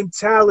Warrior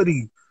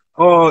Mentality,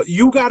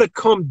 you got to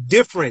come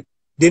different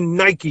than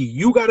Nike.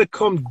 You got to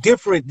come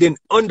different than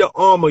Under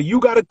Armour. You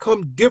got to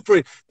come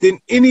different than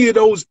any of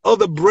those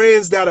other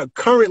brands that are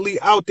currently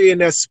out there in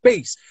that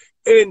space.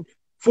 And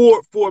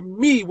for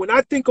me, when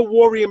I think of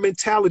Warrior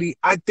Mentality,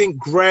 I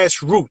think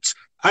grassroots.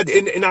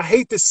 And I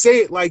hate to say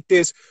it like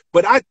this,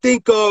 but I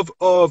think of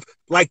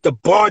like the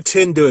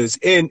bartenders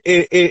and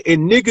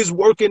niggas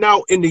working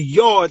out in the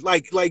yard,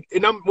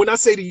 when I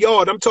say the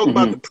yard, I'm talking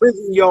about the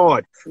prison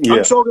yard. Yeah.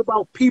 I'm talking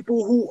about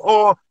people who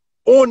are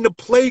on the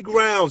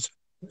playgrounds.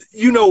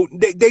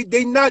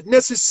 They not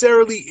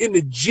necessarily in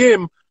the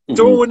gym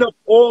throwing up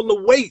all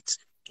the weights.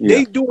 Yeah.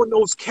 They doing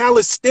those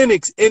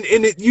calisthenics and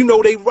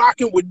they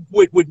rocking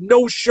with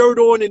no shirt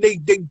on and they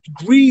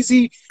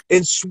greasy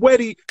and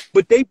sweaty,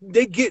 but they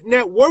getting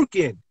that work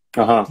in.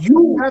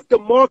 You have to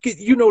market,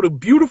 the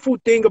beautiful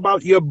thing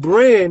about your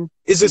brand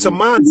is it's a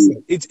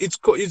mindset.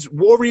 It's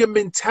Warrior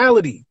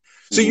Mentality.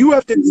 So you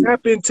have to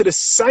tap into the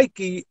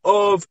psyche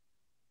of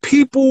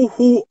people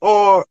who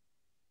are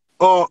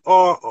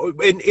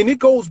and it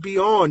goes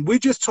beyond. We're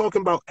just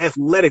talking about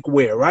athletic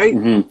wear, right?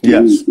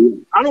 Yes.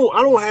 I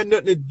don't have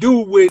nothing to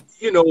do with,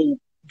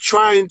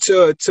 trying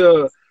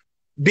to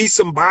be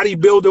some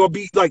bodybuilder or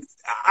be like,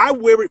 I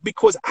wear it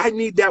because I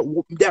need that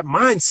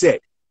mindset.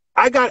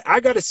 I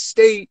got to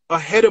stay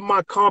ahead of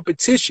my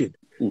competition.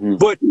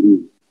 But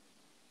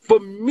for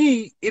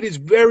me, it is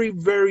very,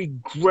 very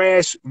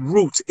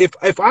grassroots.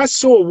 If I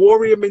saw a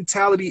Warrior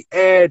Mentality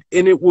ad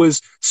and it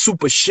was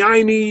super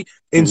shiny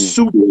and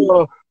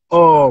super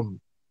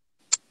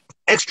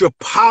extra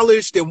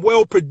polished and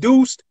well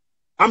produced,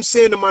 I'm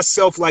saying to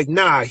myself, like,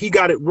 nah, he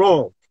got it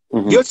wrong.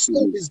 Your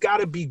stuff has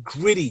got to be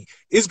gritty.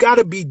 It's got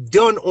to be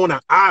done on an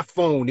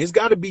iPhone. It's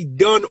got to be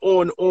done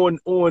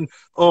on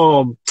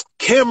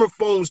camera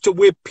phones to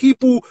where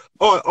people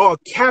are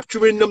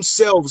capturing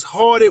themselves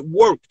hard at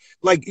work.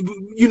 Like,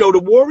 you know, the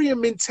warrior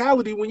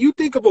mentality. When you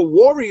think of a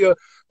warrior,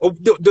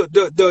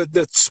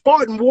 the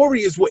Spartan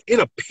warriors were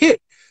in a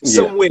pit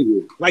somewhere.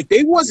 Like,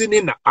 they wasn't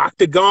in the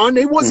octagon.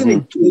 They wasn't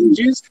in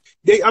cages.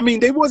 They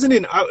wasn't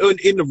in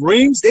the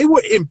rings. They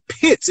were in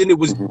pits, and it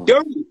was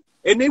dirty.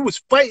 And they was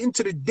fighting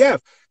to the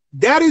death.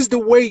 That is the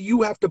way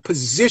you have to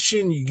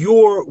position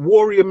your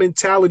warrior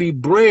mentality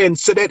brand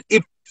so that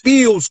it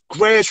feels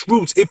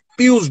grassroots. It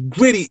feels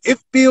gritty. It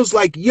feels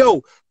like,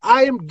 yo,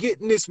 I am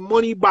getting this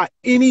money by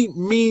any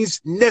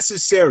means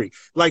necessary.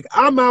 Like,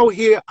 I'm out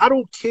here. I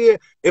don't care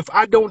if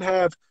I don't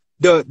have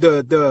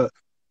the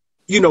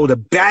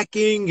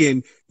backing,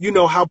 and you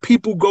know how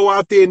people go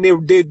out there and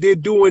they're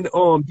doing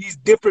these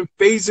different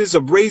phases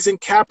of raising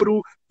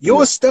capital.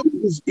 Your stuff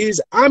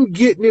is I'm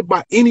getting it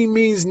by any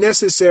means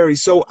necessary.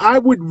 So I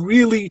would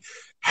really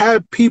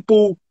have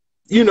people,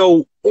 you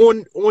know,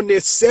 on their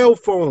cell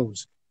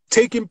phones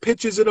taking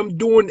pictures of them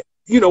doing,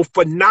 you know,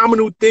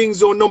 phenomenal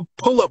things on them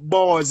pull-up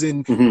bars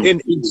and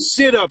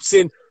sit-ups,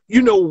 and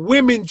you know,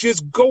 women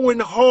just going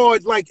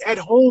hard like at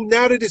home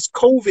now that it's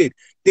COVID.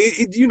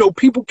 You know,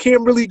 people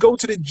can't really go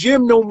to the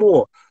gym no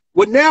more.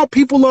 Well, now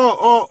people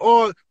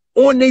are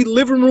on their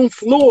living room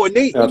floor and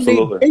they in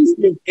their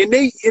basement, and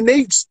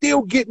they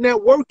still getting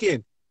that work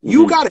in.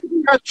 You got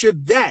to capture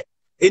that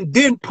and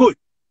then put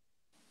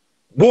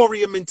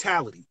warrior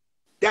mentality.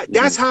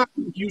 That's how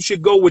you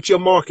should go with your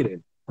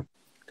marketing.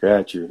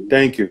 Got you.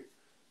 Thank you.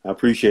 I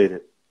appreciate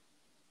it.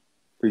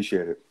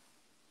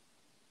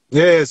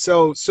 Yeah,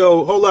 so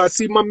hold on. I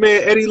see my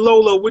man Eddie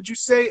Lola. What'd you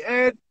say,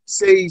 Ed?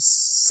 Say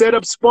set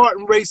up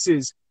Spartan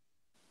races.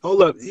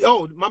 Hold up.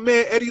 Oh, my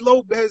man Eddie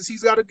Lopez,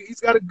 he's got a good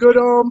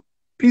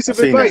piece of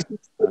advice.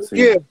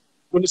 Yeah.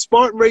 When the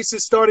Spartan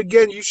races start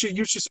again, you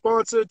should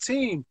sponsor a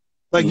team.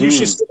 Like you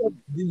should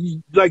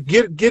like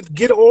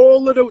get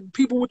all of the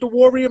people with the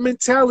warrior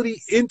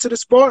mentality into the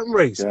Spartan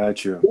race.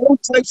 Gotcha. All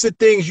types of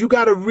things you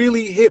got to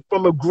really hit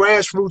from a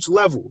grassroots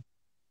level.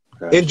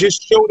 And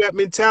just show that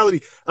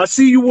mentality. I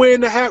see you wearing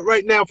the hat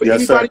right now. For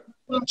anybody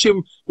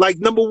watching, like,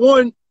 number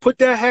one, put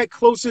that hat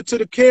closer to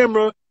the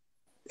camera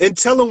and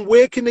tell them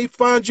where can they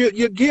find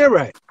your gear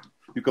at.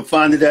 You can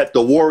find it at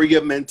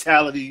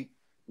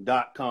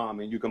thewarriormentality.com,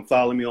 and you can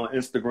follow me on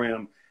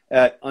Instagram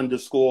at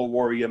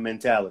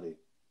 _warriormentality.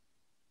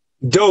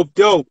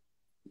 Dope.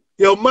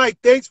 Yo, Mike,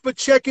 thanks for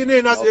checking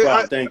in. I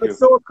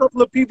saw a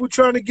couple of people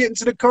trying to get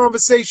into the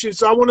conversation,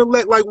 so I want to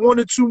let like one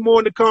or two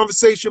more in the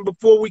conversation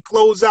before we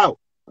close out.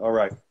 All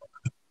right.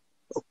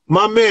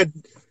 My man,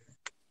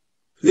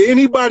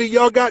 anybody,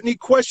 y'all got any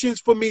questions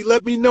for me?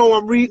 Let me know.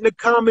 I'm reading the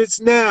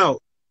comments now.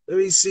 Let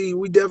me see.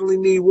 We definitely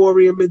need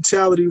warrior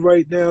mentality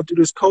right now through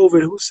this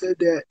COVID. Who said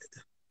that?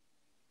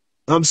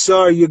 I'm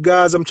sorry, you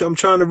guys. I'm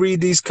trying to read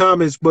these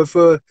comments, but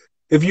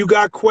if you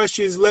got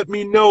questions, let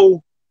me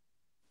know.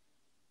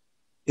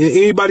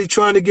 Anybody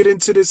trying to get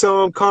into this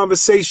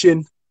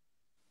conversation?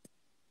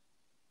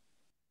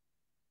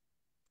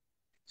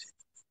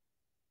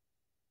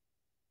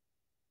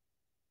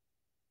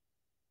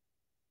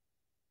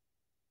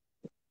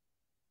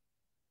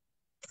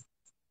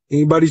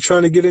 Anybody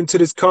trying to get into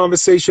this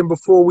conversation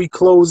before we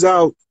close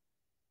out?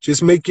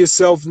 Just make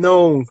yourself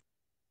known.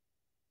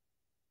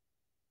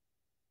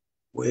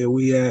 Where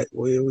we at?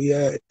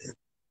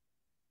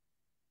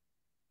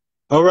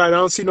 All right, I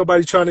don't see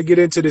nobody trying to get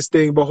into this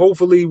thing, but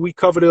hopefully we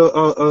covered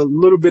a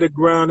little bit of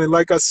ground. And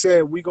like I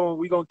said, we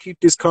gonna keep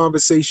this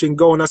conversation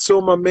going. I saw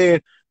my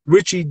man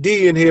Richie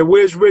D in here.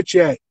 Where's Rich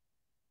at?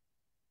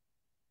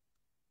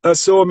 I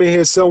saw him in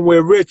here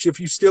somewhere. Rich, if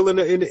you're still in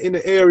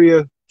the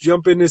area,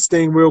 jump in this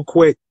thing real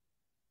quick.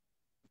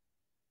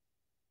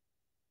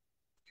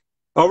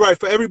 All right,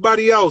 for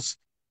everybody else,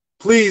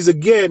 please,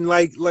 again,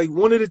 like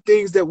one of the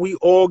things that we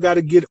all got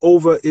to get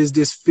over is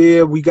this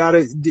fear.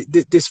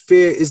 This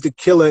fear is the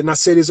killer. And I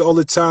say this all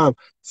the time.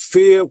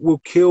 Fear will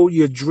kill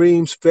your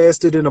dreams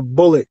faster than a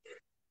bullet.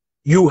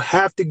 You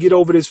have to get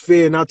over this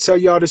fear. And I'll tell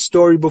y'all the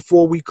story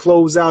before we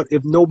close out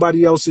if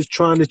nobody else is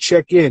trying to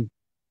check in.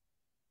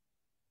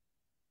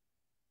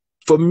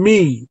 For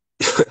me,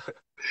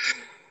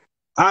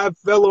 I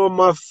fell on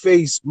my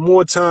face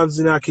more times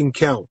than I can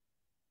count.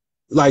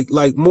 Like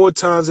more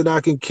times than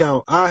I can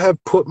count. I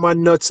have put my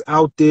nuts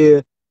out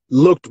there,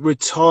 looked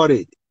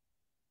retarded.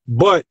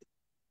 But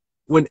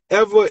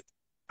whenever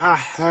I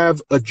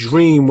have a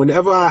dream,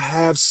 whenever I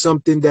have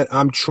something that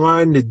I'm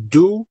trying to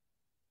do,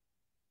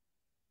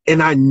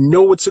 and I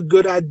know it's a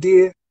good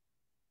idea,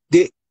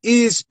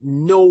 is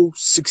no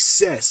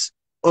success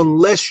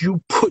unless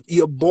you put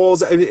your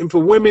balls out. And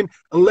for women,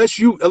 let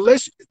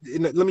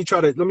me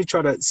try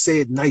to say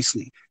it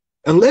nicely.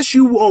 Unless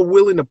you are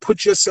willing to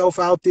put yourself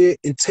out there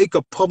and take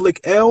a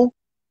public L,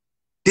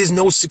 there's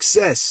no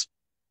success.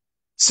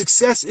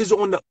 Success is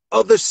on the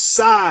other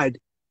side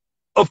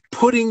of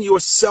putting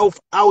yourself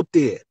out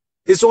there.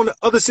 It's on the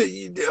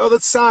other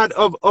side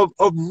of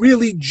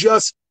really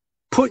just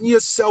putting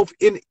yourself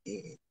in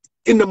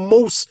the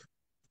most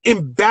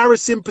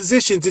embarrassing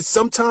positions. And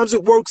sometimes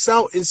it works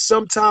out and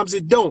sometimes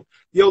it don't.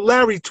 Yo,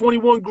 Larry,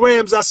 21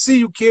 grams. I see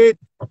you, kid.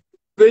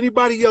 For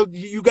anybody else,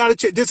 you got to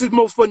check. This is the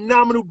most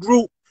phenomenal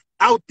group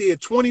out there.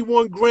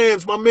 21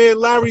 grams. My man,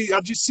 Larry, I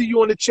just see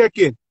you on the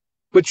check-in.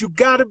 But you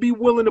got to be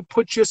willing to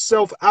put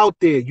yourself out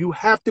there. You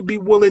have to be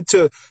willing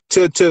to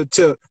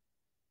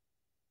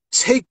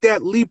take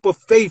that leap of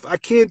faith. I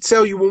can't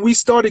tell you, when we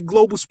started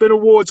Global Spin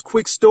Awards,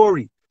 quick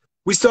story.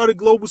 We started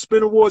Global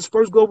Spin Awards,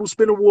 first Global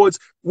Spin Awards.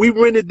 We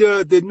rented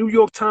the New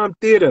York Times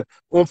Theater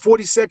on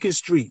 42nd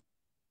Street.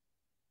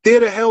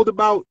 Theater held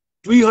about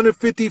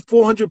 350,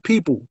 400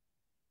 people.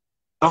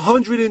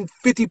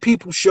 150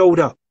 people showed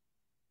up.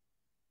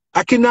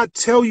 I cannot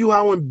tell you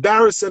how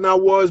embarrassing I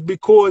was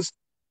because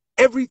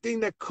everything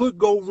that could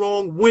go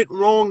wrong went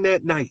wrong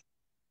that night.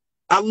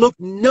 I looked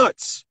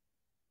nuts.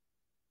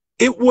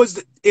 It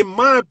was, in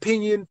my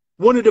opinion,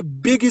 one of the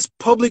biggest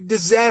public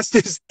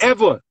disasters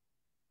ever.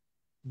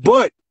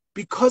 But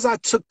because I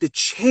took the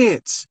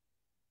chance,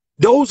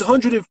 those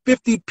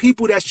 150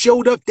 people that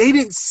showed up, they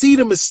didn't see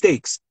the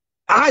mistakes.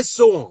 I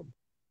saw them.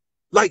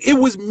 Like, it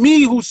was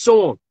me who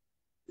saw them.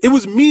 It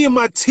was me and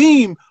my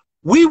team.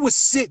 We were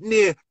sitting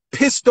there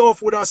pissed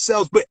off with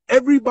ourselves, but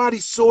everybody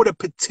saw the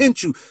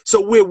potential.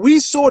 So where we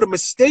saw the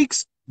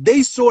mistakes,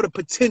 they saw the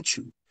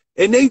potential.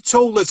 And they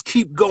told us,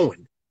 keep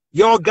going.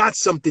 Y'all got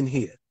something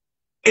here.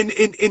 And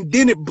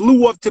then it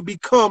blew up to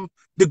become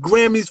the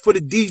Grammys for the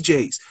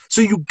DJs.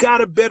 So you got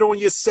to bet on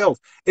yourself.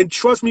 And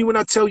trust me when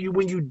I tell you,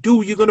 when you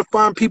do, you're going to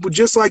find people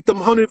just like them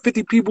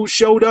 150 people who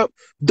showed up.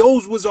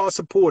 Those was our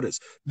supporters.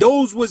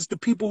 Those was the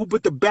people who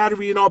put the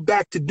battery in our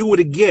back to do it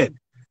again.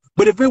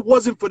 But if it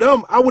wasn't for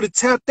them, I would have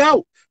tapped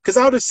out. Because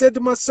I would have said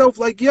to myself,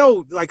 like,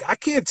 yo, like, I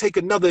can't take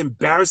another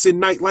embarrassing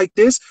night like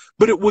this.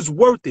 But it was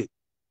worth it.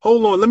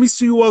 Hold on. Let me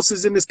see who else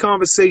is in this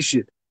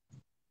conversation.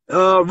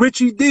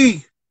 Richie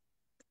D.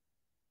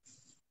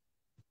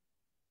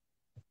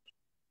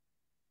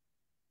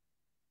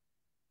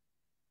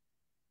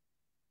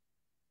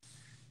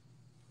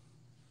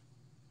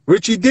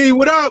 Richie D,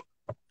 what up?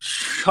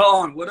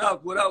 Shawn, what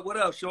up? What up? What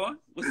up, Shawn?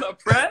 What's up,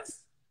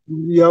 Prez?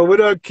 Yo,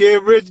 what up,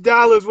 kid? Rich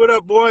Dollars, what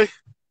up, boy?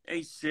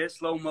 Hey, shit,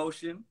 slow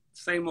motion.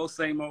 Same old,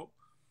 same old.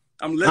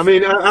 I'm I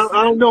listening. mean, I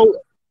don't know.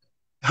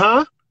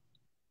 Huh?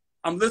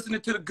 I'm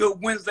listening to the good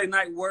Wednesday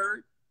night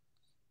word.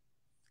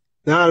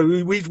 Nah,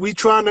 we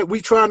trying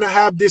to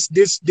have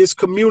this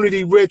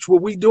community, Rich.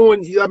 What we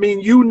doing? I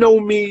mean, you know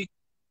me.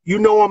 You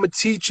know I'm a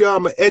teacher.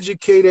 I'm an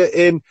educator,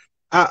 and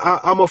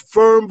I'm a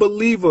firm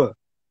believer.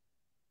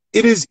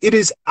 It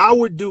is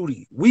our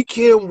duty. We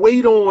can't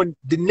wait on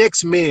the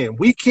next man.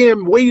 We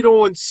can't wait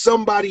on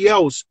somebody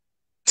else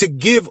to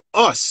give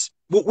us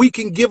what we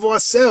can give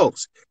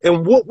ourselves.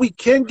 And what we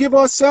can give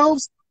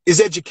ourselves is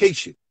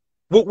education.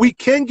 What we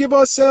can give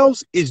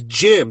ourselves is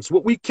gems.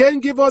 What we can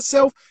give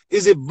ourselves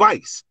is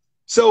advice.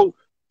 So,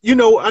 you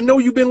know, I know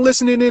you've been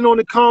listening in on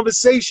the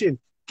conversation.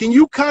 Can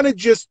you kind of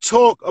just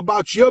talk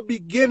about your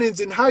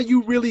beginnings and how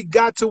you really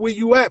got to where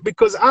you at?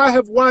 Because I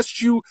have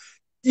watched you,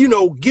 you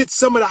know, get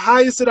some of the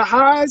highest of the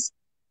highs.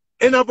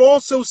 And I've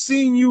also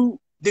seen you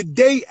the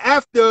day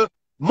after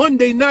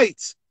Monday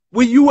nights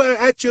where you are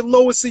at your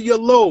lowest of your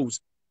lows.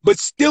 But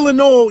still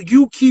in all,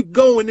 you keep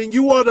going, and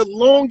you are the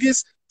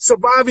longest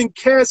surviving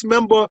cast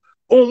member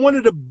on one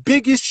of the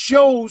biggest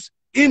shows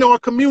in our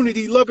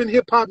community, Loving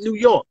Hip Hop New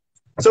York.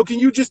 So can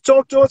you just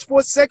talk to us for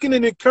a second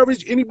and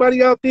encourage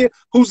anybody out there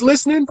who's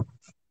listening?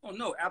 Oh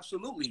no,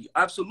 absolutely,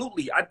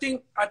 absolutely. I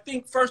think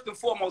first and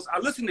foremost, I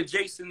listened to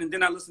Jason, and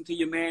then I listened to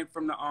your man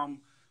from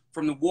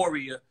the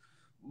Warrior.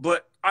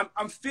 But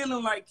I'm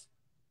feeling like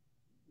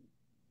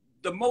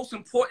the most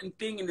important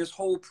thing in this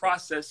whole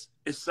process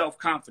is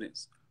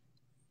self-confidence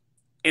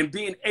and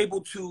being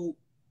able to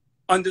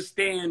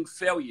understand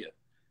failure.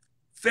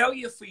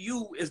 Failure for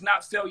you is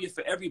not failure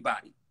for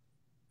everybody.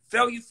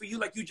 Failure for you,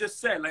 like you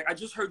just said, like I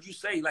just heard you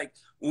say, like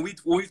when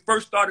we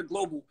first started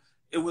Global,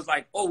 it was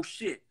like, oh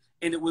shit.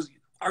 And it was,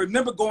 I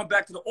remember going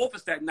back to the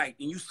office that night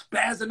and you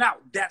spazzing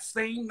out that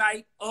same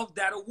night of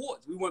that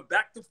awards. We went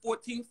back to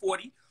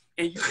 1440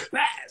 and you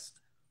spazzed.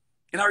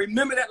 And I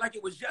remember that like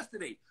it was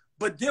yesterday.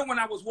 But then when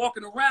I was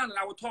walking around and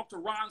I would talk to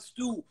Ron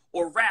Stu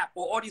or Rap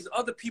or all these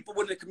other people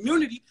in the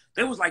community,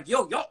 they was like,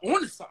 yo, y'all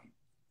on to something.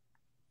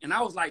 And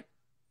I was like,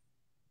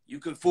 you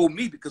can fool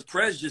me because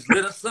Prez just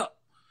lit us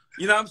up.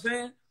 You know what I'm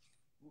saying?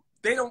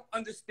 They don't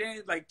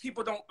understand, like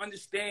people don't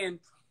understand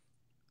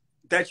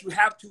that you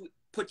have to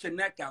put your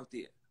neck out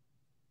there.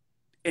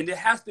 And there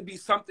has to be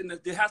something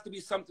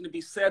to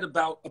be said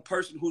about a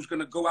person who's going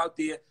to go out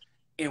there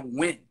and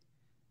win.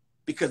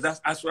 Because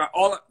that's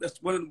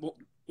one of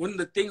one of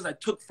the things I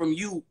took from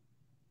you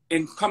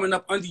and coming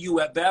up under you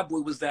at Bad Boy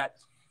was that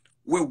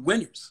we're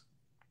winners.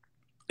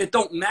 It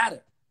don't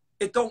matter.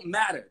 It don't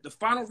matter. The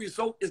final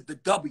result is the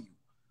W.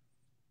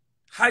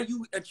 How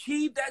you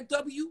achieve that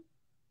W,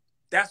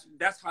 that's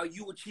how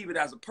you achieve it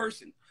as a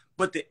person.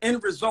 But the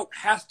end result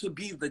has to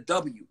be the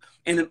W.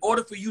 And in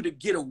order for you to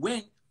get a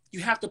win,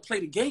 you have to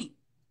play the game.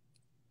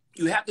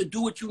 You have to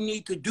do what you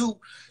need to do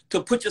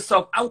to put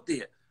yourself out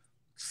there.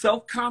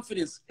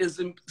 Self-confidence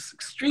is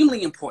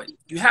extremely important.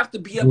 You have to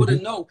be able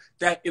to know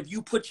that if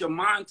you put your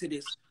mind to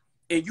this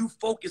and you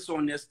focus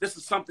on this, this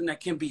is something that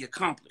can be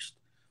accomplished.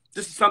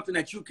 This is something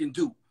that you can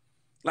do.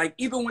 Like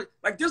even with,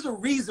 like there's a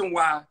reason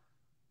why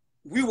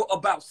we were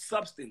about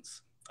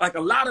substance. Like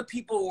a lot of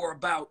people were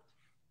about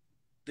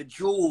the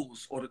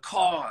jewels or the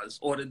cars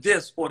or the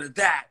this or the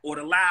that or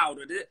the loud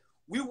or the,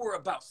 we were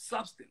about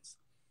substance.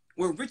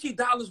 When Richie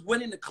Dollars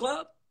went in the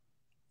club,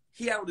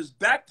 he had his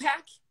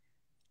backpack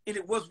and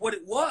it was what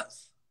it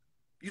was.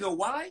 You know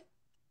why?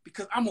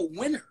 Because I'm a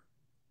winner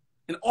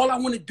and all I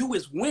want to do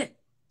is win.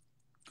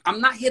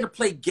 I'm not here to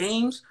play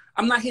games.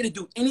 I'm not here to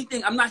do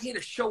anything. I'm not here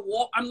to show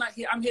off. I'm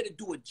here to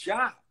do a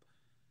job.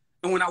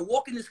 And when I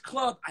walk in this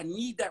club, I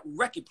need that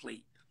record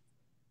plate.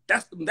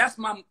 That's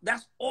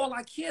all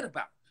I cared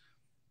about.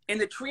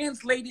 And it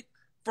translated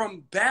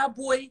from Bad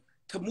Boy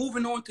to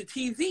moving on to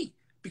TV.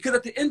 Because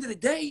at the end of the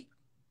day,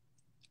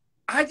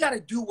 I got to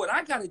do what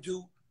I got to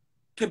do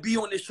to be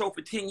on this show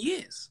for 10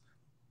 years.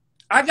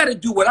 I got to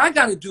do what I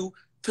got to do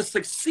to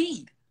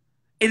succeed.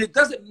 And it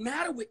doesn't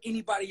matter what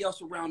anybody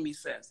else around me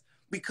says,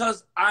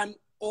 because I'm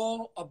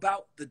all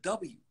about the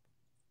W.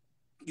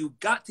 You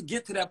got to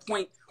get to that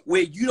point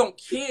where you don't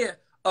care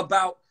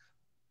about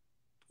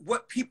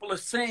what people are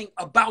saying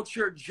about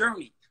your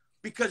journey,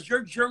 because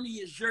your journey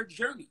is your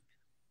journey.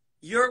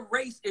 Your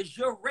race is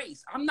your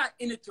race. I'm not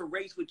in it to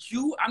race with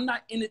you. I'm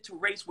not in it to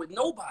race with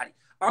nobody.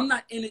 I'm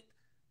not in it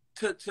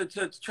to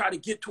try to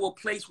get to a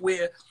place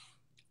where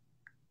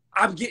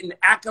I'm getting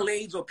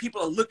accolades or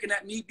people are looking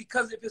at me,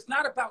 because if it's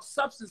not about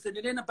substance, then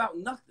it ain't about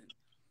nothing.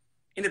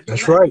 And if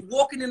you're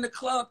walking in the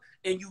club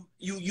and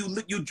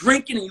you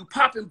drinking and you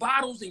popping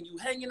bottles and you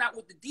hanging out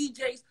with the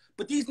DJs,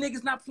 but these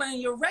niggas not playing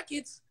your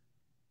records,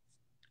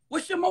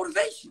 what's your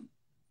motivation?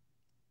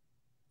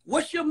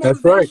 What's your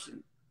motivation? That's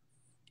right.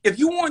 If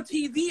you on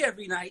TV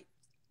every night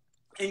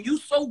and you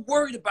so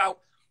worried about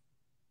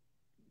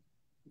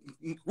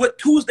what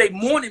Tuesday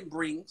morning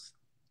brings,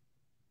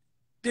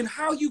 then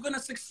how are you going to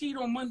succeed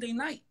on Monday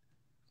night?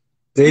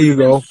 There you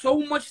go. So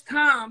much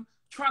time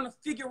trying to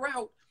figure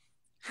out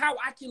how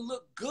I can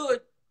look good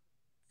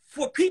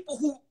for people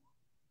who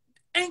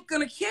ain't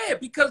going to care,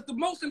 because the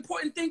most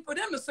important thing for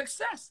them is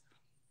success.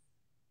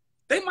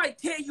 They might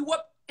tear you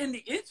up in the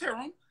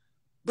interim,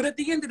 but at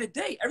the end of the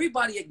day,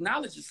 everybody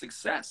acknowledges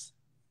success.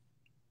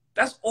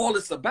 That's all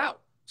it's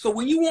about. So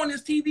when you on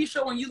this TV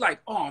show and you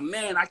like, oh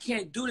man, I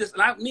can't do this.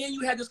 And me and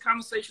you had this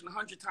conversation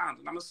 100 times,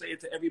 and I'm going to say it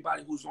to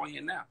everybody who's on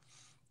here now.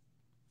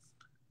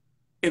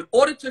 In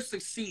order to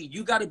succeed,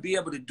 you got to be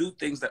able to do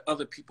things that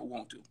other people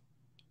won't do.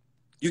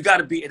 You got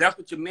to be, and that's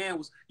what your man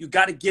was, you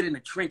got to get in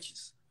the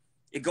trenches.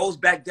 It goes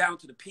back down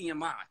to the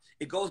PMI.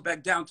 It goes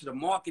back down to the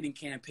marketing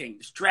campaign,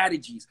 the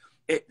strategies.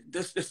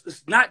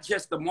 It's not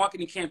just the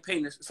marketing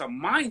campaign, it's a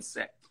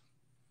mindset.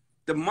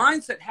 The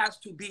mindset has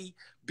to be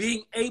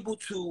being able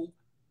to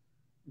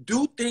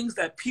do things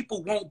that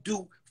people won't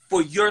do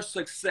for your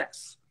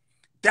success.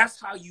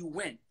 That's how you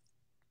win.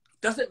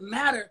 Doesn't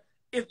matter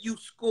if you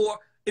score,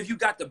 if you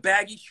got the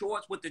baggy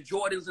shorts with the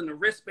Jordans and the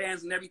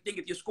wristbands and everything,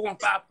 if you're scoring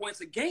 5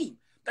 points a game.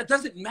 That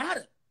doesn't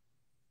matter.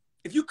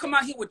 If you come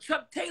out here with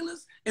Chuck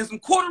Taylors and some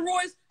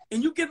corduroys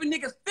and you giving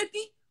niggas 50,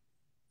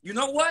 you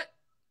know what?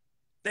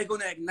 They're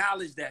going to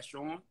acknowledge that,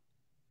 Shawn.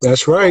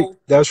 That's right. So,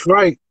 that's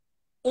right.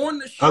 On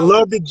the show, I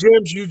love the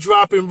gems you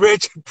dropping,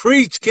 Rich.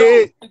 Preach,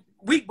 kid.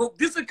 But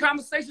these are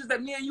conversations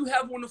that me and you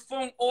have on the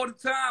phone all the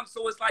time.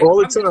 So it's like,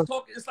 I'm just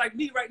talking. It's like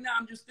me right now.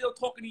 I'm just still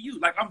talking to you.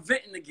 Like I'm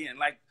venting again.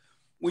 Like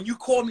when you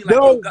call me,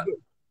 like,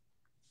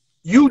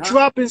 you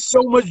dropping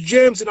so much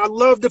gems, and I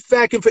love the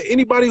fact, and for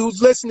anybody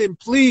who's listening,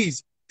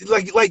 please,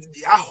 like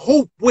I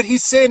hope what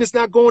he's saying is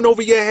not going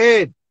over your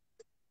head.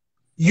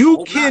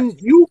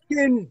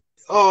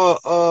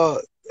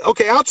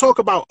 Okay, I'll talk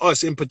about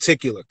us in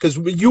particular, because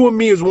you and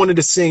me is one of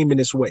the same in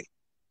this way.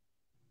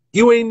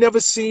 You ain't never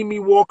seen me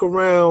walk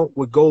around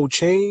with gold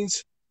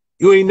chains.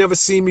 You ain't never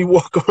seen me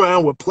walk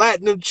around with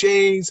platinum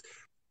chains,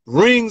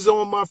 rings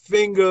on my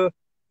finger.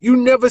 You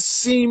never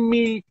seen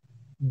me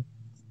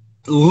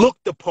look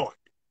the part,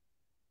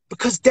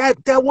 because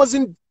that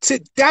wasn't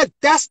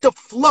that's the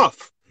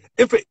fluff.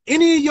 And for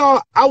any of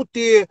y'all out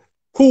there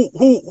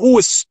who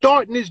is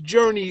starting this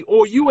journey,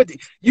 or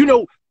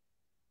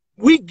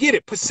we get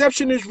it.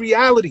 Perception is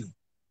reality.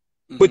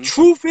 Mm-hmm. But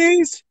truth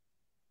is,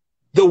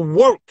 the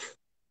work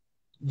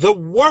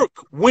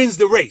wins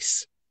the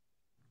race.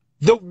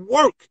 The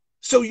work.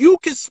 So you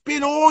can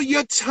spend all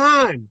your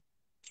time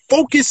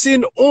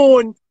focusing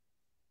on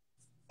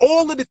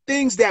all of the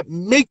things that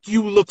make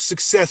you look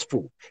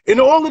successful, and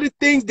all of the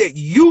things that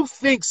you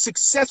think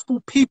successful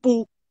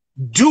people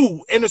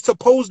do and are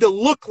supposed to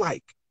look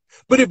like.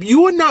 But if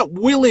you are not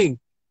willing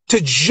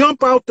to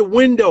jump out the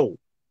window,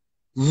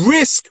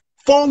 risk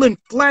falling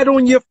flat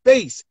on your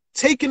face,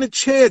 taking a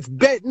chance,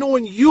 betting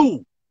on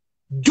you,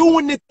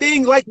 doing the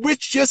thing like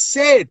Rich just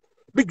said,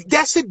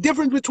 that's the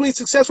difference between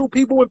successful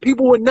people and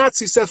people who are not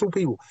successful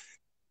people.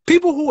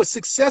 People who are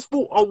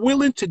successful are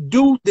willing to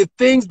do the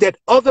things that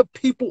other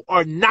people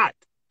are not.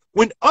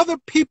 When other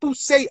people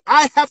say,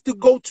 I have to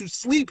go to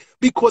sleep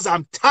because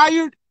I'm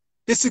tired,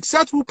 the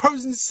successful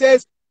person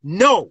says,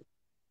 no,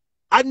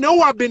 I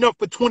know I've been up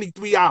for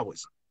 23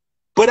 hours,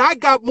 but I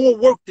got more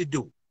work to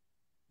do.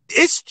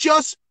 It's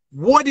just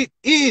what it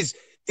is.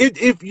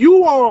 If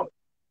you are,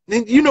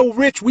 and you know,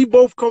 Rich, we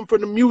both come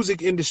from the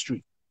music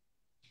industry.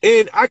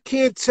 And I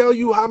can't tell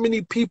you how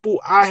many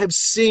people I have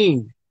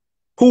seen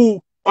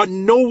who are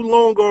no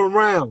longer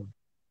around,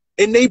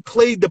 and they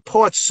played the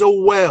part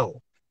so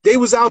well. They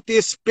was out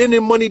there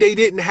spending money they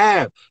didn't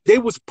have. They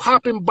was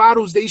popping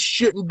bottles they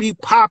shouldn't be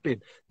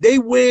popping. They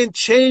wearing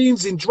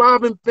chains and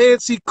driving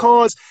fancy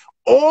cars,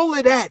 all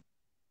of that.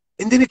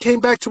 And then it came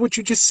back to what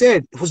you just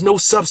said. It was no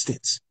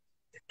substance.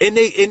 And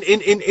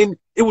it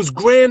was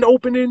grand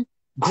opening,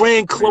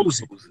 grand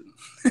closing.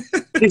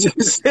 It's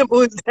as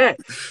simple as that.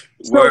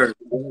 So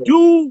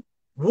do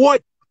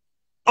what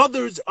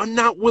others are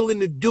not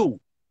willing to do.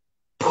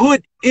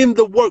 Put in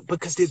the work,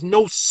 because there's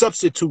no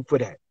substitute for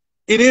that.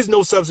 It is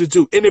no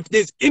substitute. And if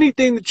there's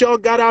anything that y'all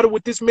got out of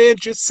what this man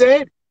just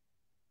said,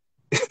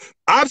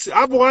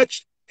 I've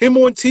watched him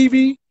on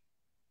TV,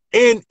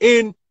 and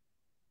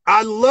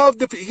I love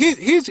the.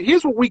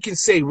 Here's what we can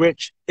say,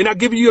 Rich, and I'll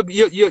give you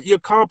your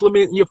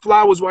compliment and your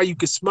flowers while you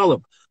can smell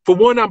them. For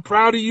one, I'm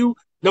proud of you.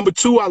 Number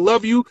two, I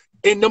love you.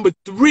 And number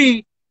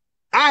three,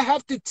 I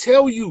have to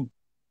tell you,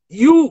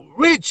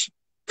 Rich,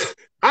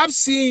 I've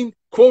seen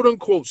quote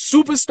unquote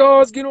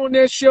superstars get on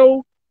that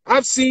show.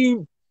 I've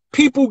seen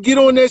people get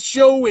on that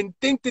show and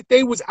think that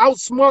they was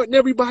outsmarting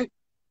everybody,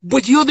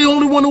 but you're the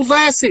only one who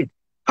lasted.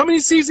 How many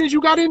seasons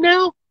you got in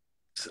now?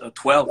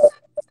 12.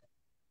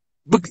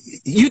 But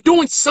you're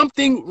doing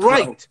something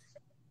right.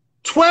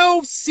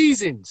 12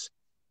 seasons.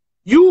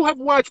 You have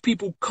watched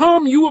people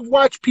come, you have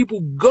watched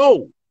people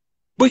go,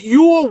 but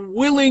you are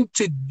willing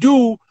to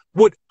do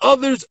what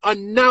others are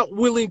not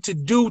willing to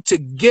do to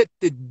get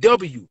the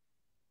W.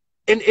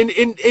 And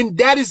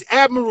that is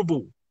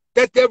admirable.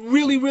 That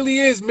really, really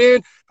is,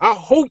 man. I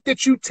hope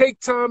that you take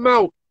time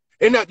out.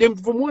 And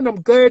for one,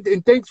 I'm glad,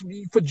 and thanks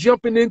for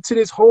jumping into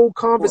this whole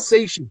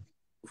conversation.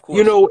 Of course.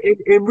 You know,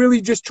 and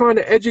really just trying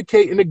to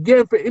educate. And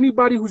again, for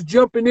anybody who's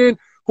jumping in,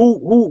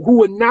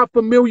 who are not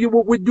familiar with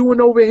what we're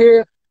doing over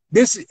here,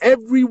 this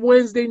every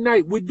Wednesday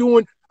night, we're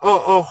doing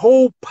a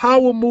whole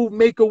power move,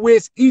 make a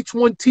wish, each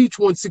one teach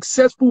one,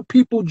 successful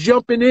people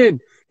jumping in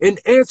and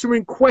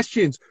answering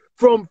questions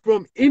from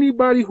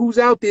anybody who's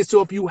out there.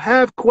 So if you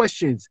have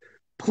questions,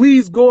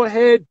 please go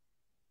ahead,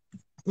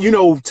 you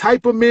know,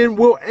 type them in.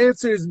 We'll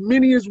answer as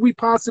many as we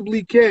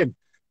possibly can.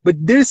 But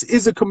this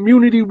is a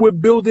community we're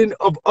building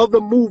of other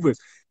movers.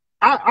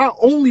 I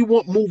only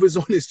want movers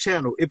on this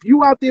channel. If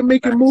you out there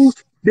making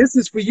moves, this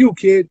is for you,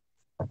 kid.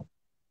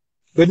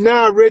 But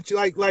nah, Rich,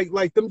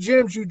 like them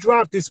gems you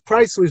dropped is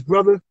priceless,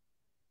 brother.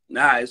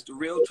 Nah, it's the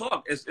real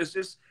talk.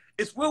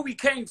 It's where we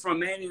came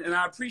from, man. And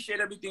I appreciate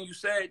everything you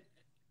said.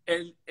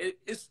 And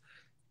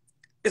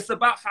it's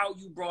about how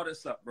you brought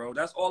us up, bro.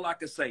 That's all I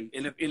can say.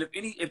 And if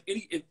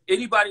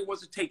anybody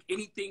wants to take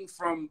anything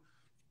from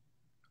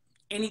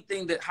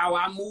anything that how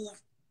I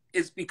move,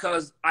 it's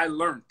because I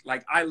learned.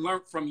 Like, I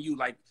learned from you.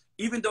 Like,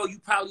 even though you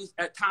probably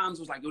at times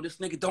was like, yo, this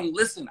nigga don't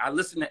listen. I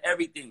listen to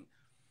everything.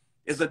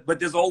 But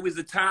there's always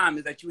a time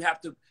is that you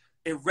have to,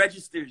 it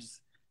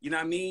registers, you know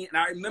what I mean? And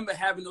I remember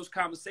having those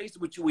conversations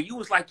with you where you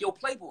was like, yo,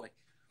 Playboy,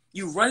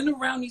 you running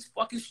around these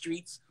fucking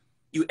streets,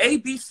 you A,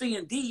 B, C,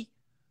 and D,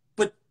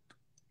 but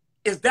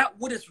is that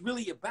what it's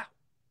really about?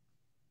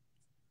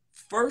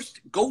 First,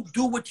 go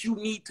do what you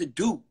need to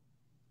do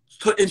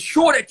to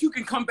ensure that you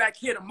can come back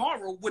here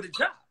tomorrow with a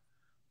job.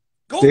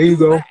 There you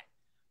go. That.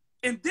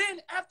 And then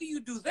after you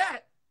do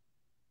that,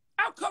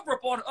 I'll cover up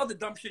all the other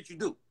dumb shit you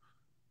do.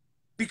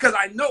 Because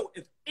I know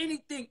if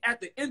anything at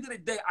the end of the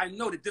day, I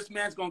know that this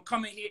man's going to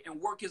come in here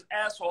and work his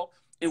ass off,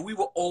 and we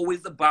were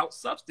always about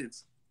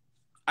substance.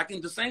 I can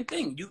do the same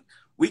thing.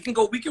 We can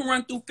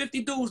run through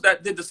 50 dudes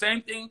that did the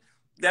same thing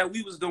that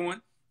we was doing,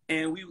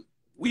 and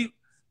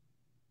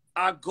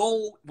our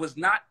goal was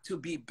not to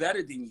be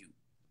better than you.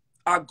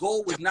 Our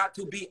goal was not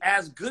to be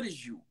as good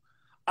as you.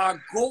 Our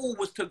goal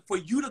was for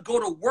you to go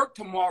to work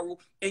tomorrow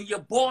and your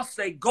boss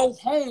say, go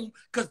home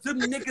because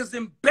them niggas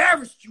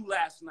embarrassed you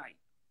last night.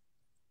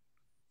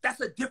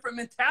 That's a different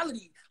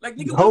mentality. Like,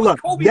 nigga, hold up.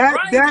 Kobe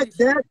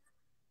Bryant.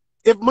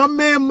 If my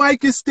man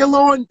Mike is still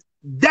on,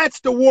 that's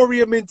the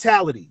warrior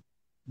mentality.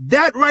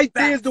 That right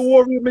there is the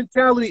warrior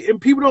mentality.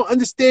 And people don't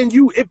understand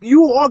you. If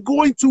you are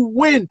going to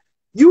win,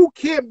 you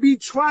can't be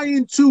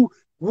trying to,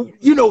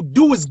 you know,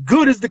 do as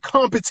good as the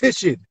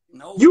competition.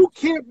 No. You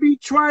can't be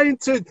trying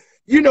to,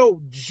 you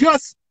know,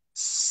 just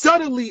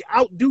subtly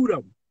outdo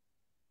them.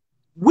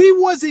 We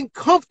wasn't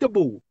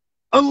comfortable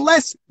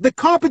unless the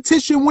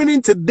competition went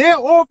into their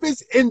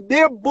office and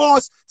their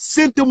boss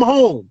sent them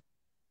home.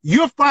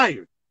 You're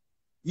fired.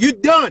 You're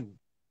done.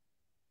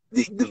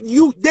 They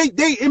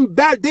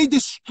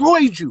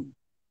destroyed you.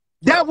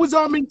 That was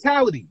our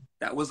mentality.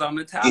 That was our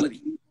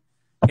mentality.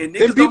 And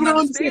niggas don't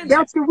understand that.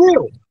 That's the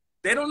real.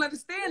 They don't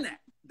understand that.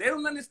 They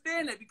don't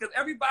understand that because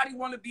everybody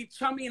want to be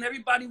chummy and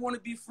everybody want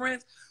to be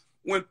friends.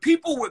 When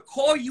people would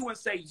call you and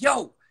say,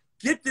 yo,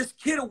 get this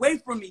kid away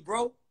from me,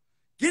 bro.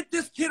 Get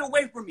this kid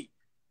away from me.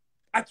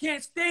 I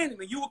can't stand him.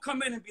 And you would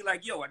come in and be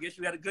like, yo, I guess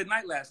you had a good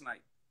night last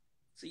night.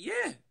 So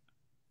yeah,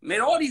 made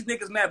all these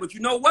niggas mad. But you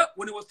know what?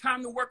 When it was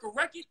time to work a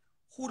record,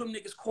 who them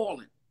niggas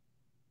calling?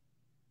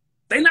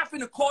 They not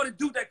finna call the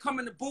dude that come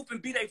in the booth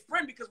and be their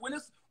friend because when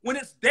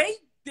it's they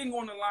thing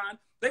on the line,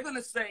 they're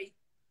gonna say,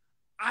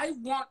 I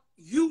want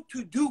you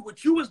to do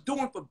what you was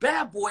doing for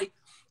Bad Boy.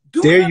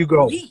 Do there that you for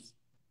go. me.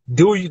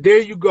 There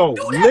you go.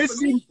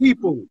 Listen,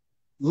 people.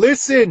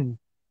 Listen.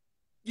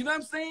 You know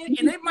what I'm saying?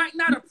 And they might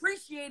not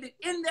appreciate it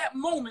in that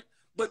moment,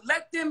 but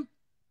let them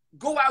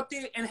go out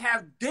there and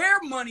have their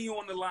money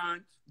on the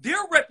line, their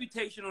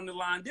reputation on the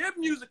line, their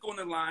music on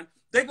the line.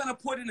 They're going to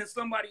put it in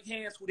somebody's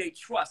hands who they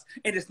trust.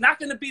 And it's not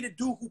going to be the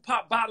dude who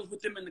popped bottles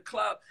with them in the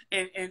club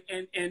and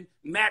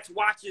matched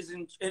watches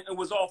and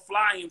was all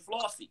fly and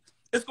flossy.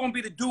 It's going to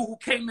be the dude who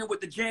came in with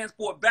the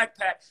Jansport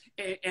backpack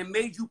and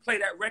made you play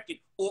that record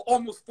or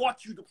almost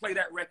fought you to play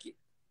that record.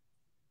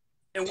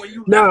 And when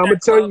you I'm going to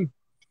tell you.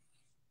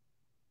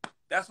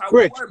 That's how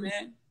Rich, we were,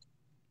 man.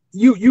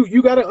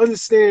 You got to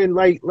understand,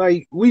 like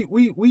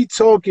we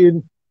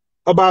talking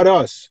about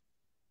us,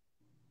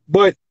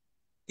 but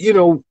you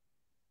know,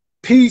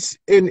 peace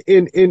in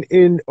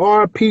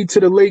RP to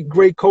the late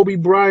great Kobe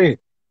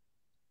Bryant.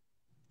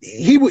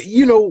 He would,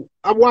 you know,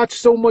 I watched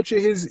so much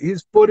of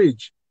his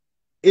footage,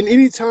 and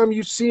anytime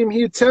you see him,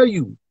 he'll tell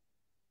you.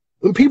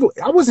 When people,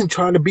 I wasn't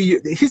trying to be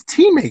his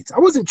teammates. I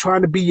wasn't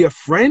trying to be your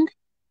friend.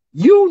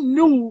 You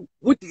knew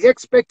what the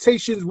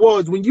expectations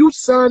was when you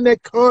signed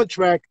that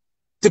contract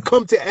to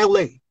come to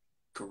LA.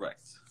 Correct.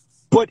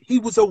 But he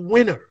was a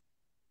winner.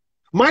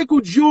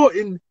 Michael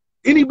Jordan,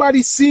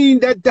 anybody seen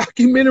that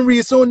documentary?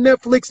 It's on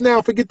Netflix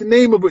now. Forget the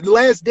name of it. The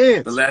Last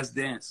Dance. The Last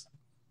Dance.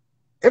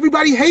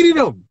 Everybody hated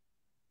him.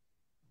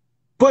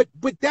 But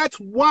that's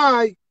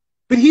why.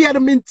 But he had a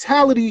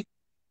mentality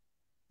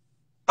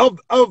of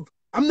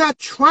I'm not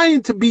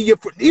trying to be your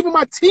friend. Even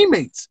my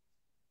teammates.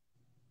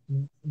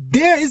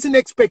 There is an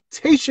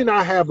expectation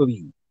I have of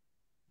you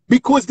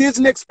because there's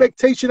an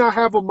expectation I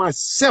have of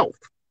myself.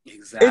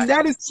 Exactly. And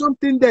that is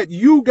something that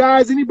you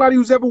guys, anybody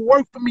who's ever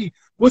worked for me,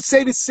 would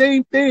say the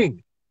same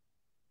thing.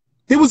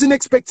 There was an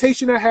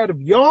expectation I had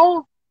of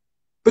y'all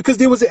because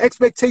there was an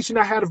expectation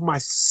I had of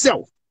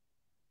myself.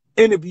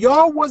 And if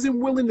y'all wasn't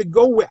willing to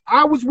go where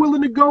I was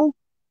willing to go,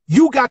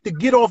 you got to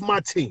get off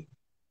my team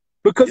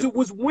because it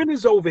was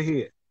winners over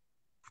here.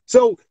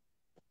 So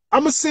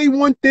I'm going to say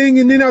one thing,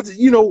 and then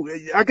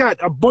I got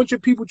a bunch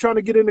of people trying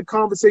to get in the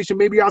conversation.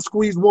 Maybe I'll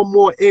squeeze one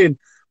more in.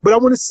 But I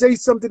want to say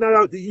something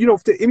that,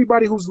 to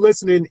anybody who's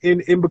listening,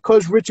 and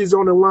because Rich is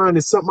on the line,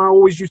 it's something I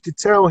always used to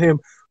tell him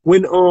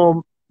when,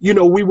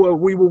 we were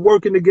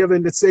working together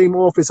in the same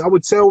office. I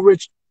would tell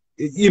Rich,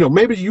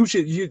 maybe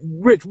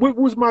Rich, what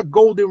was my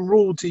golden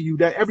rule to you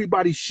that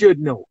everybody should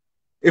know,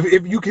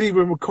 if you can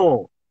even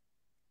recall?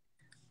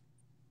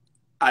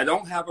 I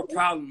don't have a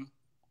problem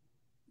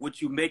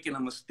with you making a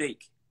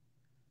mistake.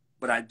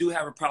 But I do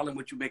have a problem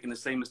with you making the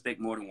same mistake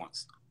more than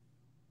once.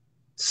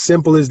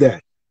 Simple as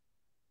that.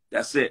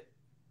 That's it.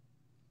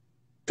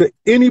 To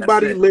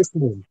anybody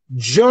listening,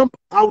 jump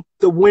out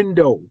the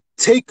window.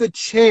 Take a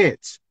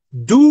chance.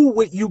 Do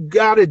what you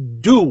got to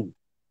do.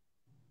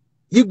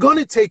 You're going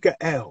to take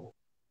a L.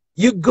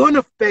 You're going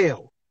to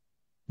fail.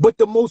 But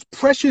the most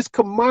precious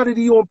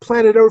commodity on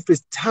planet Earth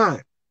is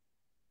time.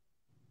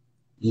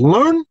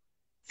 Learn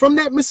from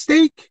that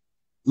mistake.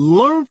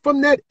 Learn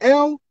from that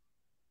L.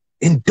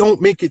 And don't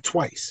make it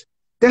twice.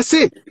 That's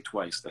it. Make it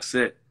twice. That's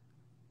it.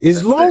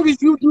 As long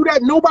as you do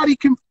that, nobody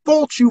can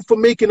fault you for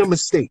making a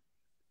mistake.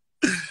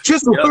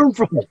 Just learn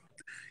from it.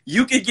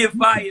 You can get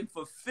fired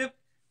for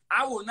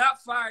I will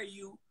not fire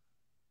you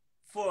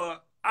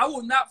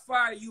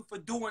for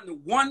doing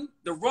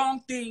the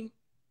wrong thing,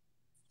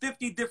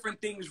 50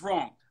 different things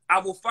wrong. I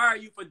will fire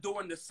you for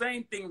doing the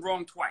same thing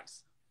wrong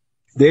twice.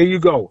 There you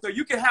go. So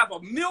you can have a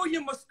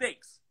million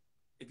mistakes.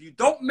 If you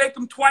don't make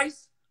them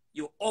twice,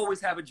 you'll always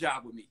have a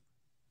job with me.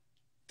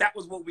 That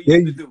was what we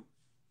used to do.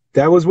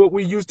 That was what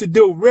we used to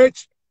do.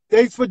 Rich,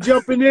 thanks for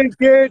jumping in,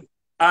 kid.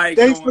 All right,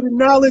 thanks for the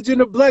knowledge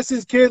and the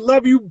blessings, kid.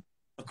 Love you.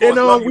 Of course,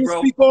 and love you, we'll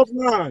bro. speak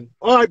offline.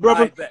 All right, brother.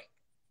 All right, bet.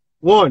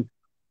 One.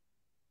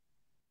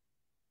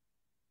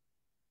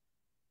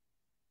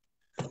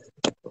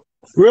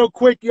 Real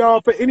quick,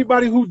 y'all, for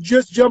anybody who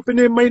just jumping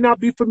in, may not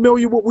be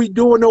familiar with what we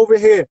doing over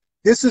here.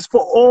 This is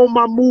for all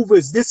my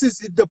movers. This is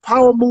the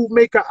Power Move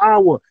Maker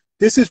Hour.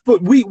 This is for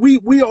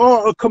we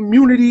are a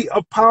community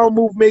of power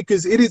move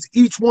makers. It is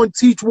each one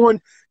teach one.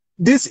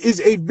 This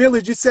is a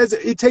village. It says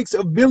it takes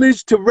a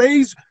village to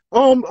raise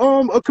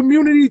a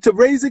community, to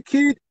raise a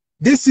kid.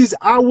 This is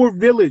our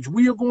village.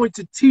 We are going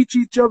to teach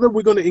each other.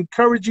 We're going to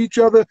encourage each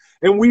other,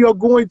 and we are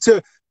going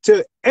to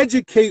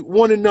educate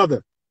one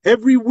another.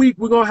 Every week,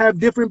 we're going to have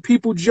different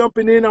people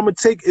jumping in. I'm going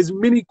to take as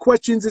many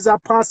questions as I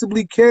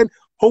possibly can.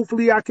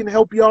 Hopefully, I can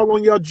help y'all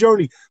on your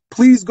journey.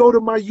 Please go to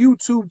my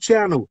YouTube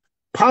channel,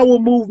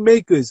 PowerMove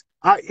Makers.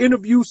 I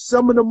interview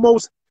some of the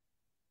most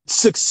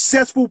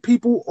successful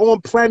people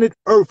on planet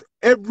Earth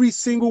every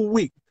single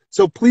week.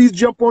 So please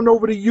jump on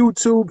over to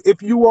YouTube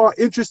if you are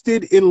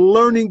interested in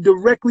learning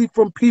directly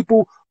from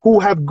people who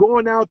have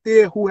gone out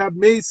there, who have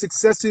made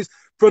successes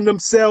from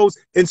themselves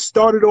and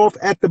started off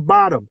at the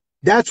bottom.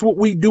 That's what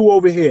we do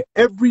over here.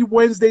 Every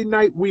Wednesday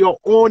night, we are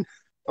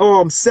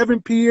on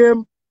 7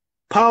 p.m.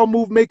 Power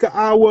Move Maker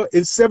Hour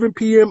and 7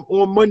 p.m.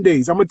 on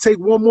Mondays. I'm going to take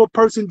one more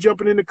person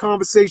jumping in the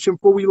conversation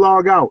before we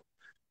log out.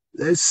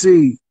 Let's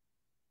see.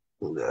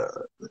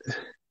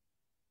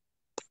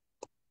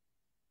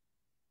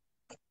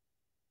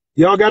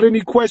 Y'all got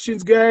any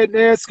questions? Go ahead and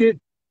ask it.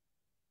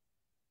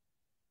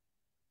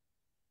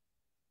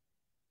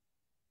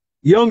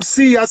 Young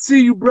C, I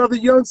see you, brother.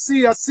 Young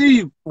C, I see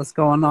you. What's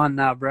going on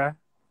now, bruh?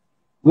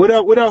 What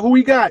up? What up? Who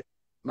we got?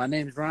 My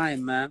name's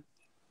Ryan, man.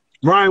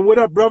 Ryan, what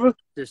up, brother?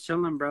 Just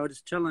chilling, bro.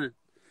 Just chilling.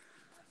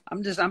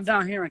 I'm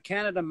down here in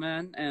Canada,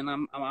 man, and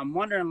I'm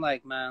wondering,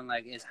 like, man,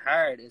 like, it's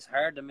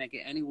hard to make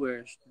it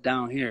anywhere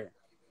down here.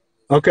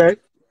 Okay.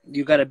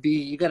 You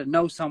gotta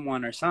know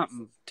someone or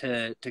something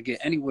to get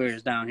anywhere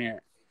down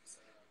here.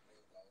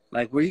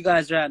 Like where you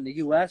guys are at in the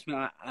U.S.,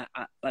 man,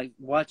 I like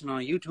watching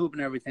on YouTube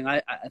and everything.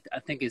 I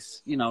think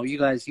it's, you know, you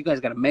guys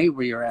got it made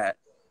where you're at.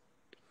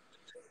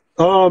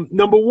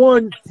 Number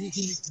one,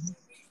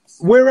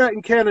 where at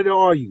in Canada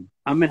are you?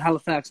 I'm in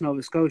Halifax,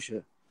 Nova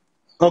Scotia.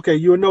 Okay,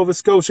 you're in Nova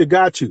Scotia.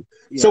 Got you.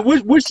 Yeah. So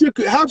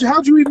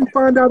how'd you even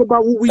find out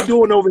about what we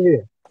doing over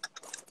here?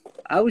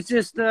 I was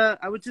just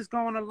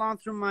going along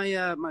through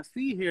my my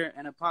feed here,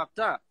 and it popped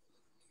up.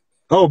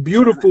 Oh,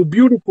 beautiful,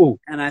 beautiful.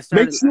 And I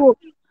started. Make sure.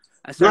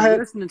 I started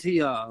listening to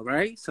y'all,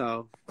 right?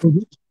 So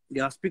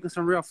y'all speaking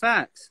some real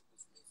facts.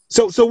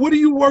 So what are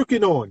you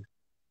working on?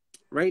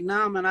 Right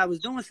now, man, I was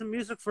doing some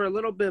music for a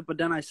little bit, but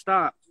then I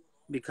stopped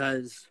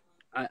because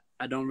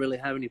I don't really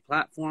have any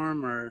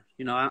platform, or,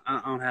 you know,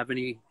 I don't have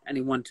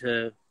anyone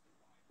to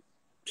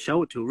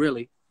show it to,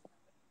 really.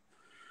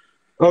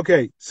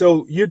 Okay,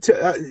 so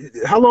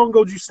how long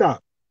ago did you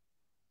stop?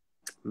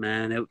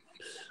 Man, a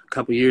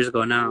couple years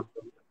ago now.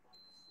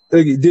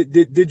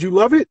 Did you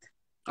love it?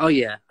 Oh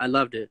yeah, I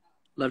loved it.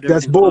 Loved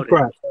That's everything bull about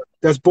crap. it.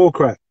 That's bull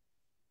crap.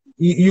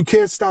 You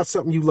can't stop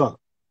something you love.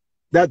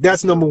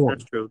 That's number one.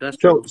 That's true. That's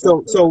true.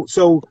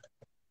 So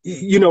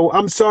you know,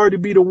 I'm sorry to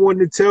be the one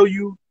to tell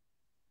you,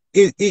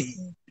 if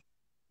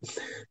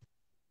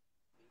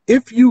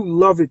you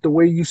love it the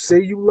way you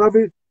say you love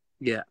it,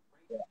 yeah,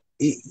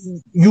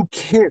 you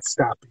can't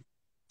stop it.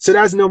 So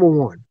that's number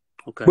one.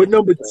 Okay. But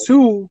number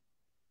two,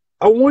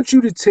 I want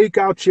you to take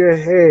out your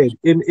head,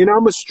 and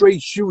I'm a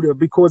straight shooter,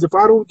 because if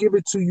I don't give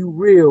it to you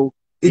real,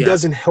 it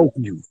doesn't help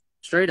you.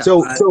 Straight up.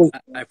 So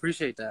I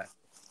appreciate that.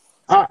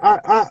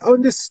 I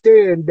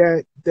understand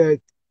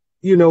that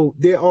you know,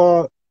 there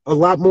are a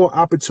lot more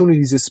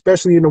opportunities,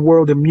 especially in the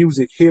world of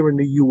music here in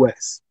the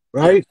US,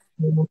 right?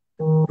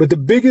 But the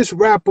biggest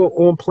rapper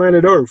on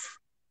planet Earth,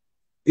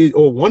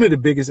 or one of the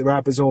biggest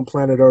rappers on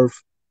planet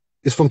Earth,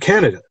 is from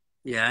Canada.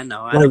 Yeah, I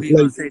know. I know you're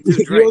gonna say too,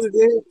 you Drake.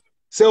 understand?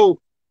 So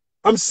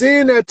I'm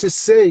saying that to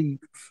say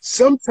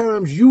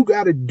sometimes you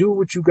got to do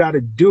what you got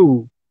to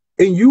do,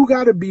 and you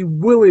got to be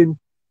willing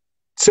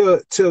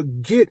to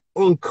get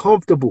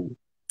uncomfortable.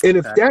 And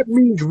if that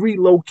means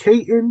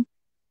relocating,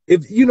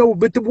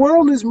 but the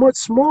world is much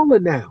smaller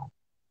now.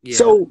 Yeah.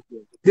 So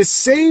the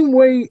same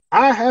way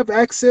I have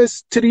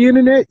access to the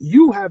internet,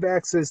 you have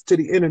access to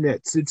the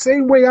internet. So the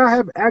same way I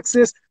have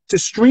access to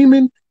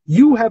streaming,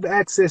 you have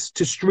access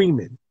to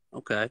streaming.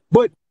 Okay.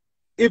 But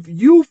if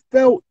you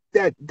felt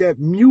that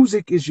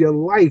music is your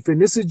life,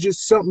 and this is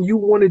just something you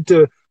wanted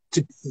to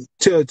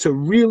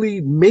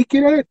really make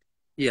it at,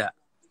 yeah,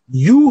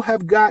 you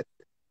have got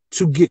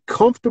to get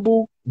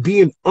comfortable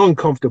being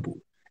uncomfortable.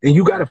 And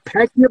you got to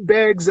pack your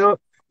bags up.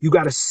 You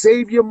got to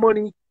save your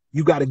money.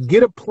 You got to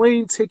get a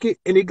plane ticket,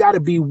 and it got to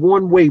be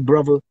one way,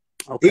 brother.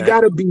 Okay. It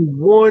got to be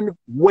one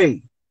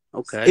way.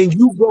 Okay. And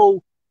you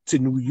go to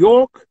New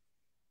York,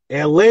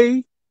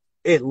 LA,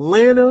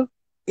 Atlanta,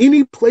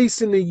 any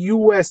place in the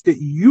US that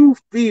you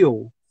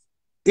feel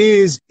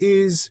is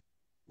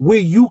where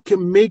you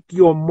can make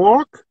your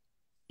mark.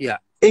 Yeah.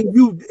 And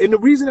the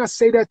reason I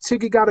say that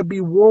ticket got to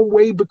be one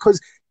way, because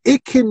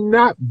it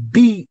cannot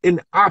be an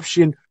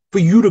option for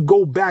you to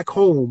go back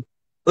home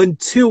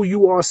until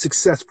you are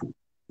successful.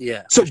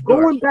 Yeah. So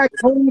going back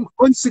home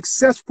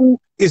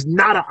unsuccessful is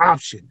not an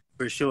option.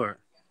 For sure.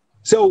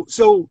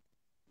 So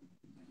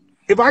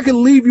if I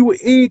can leave you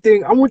with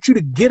anything, I want you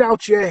to get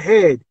out your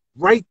head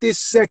right this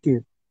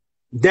second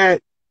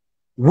that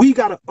we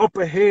got an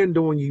upper hand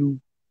on you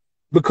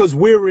because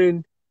we're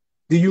in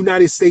the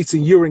United States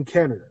and you're in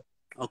Canada.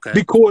 Okay.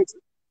 Because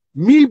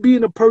me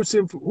being a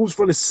person who's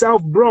from the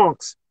South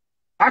Bronx,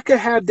 I could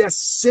have that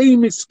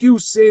same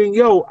excuse saying,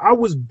 yo, I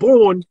was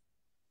born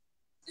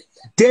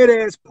dead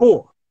ass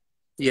poor.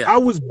 Yeah. I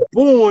was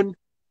born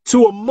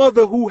to a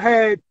mother who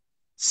had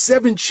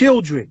 7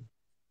 children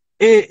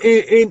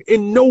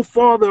and no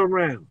father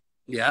around.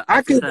 Yeah.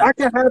 I feel can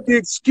that. have the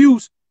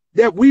excuse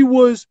that we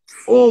was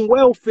on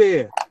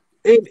welfare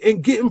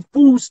and getting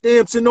food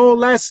stamps and all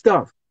that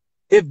stuff.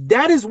 If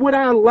that is what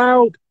I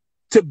allowed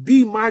to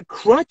be my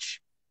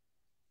crutch,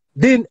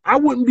 then I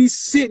wouldn't be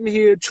sitting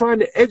here trying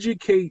to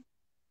educate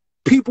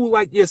people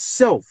like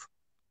yourself.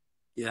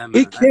 Yeah,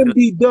 man. It can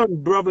be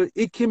done, brother.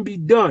 It can be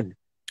done.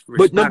 But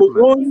Respect, number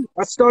man. one,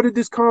 I started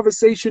this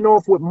conversation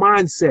off with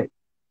mindset.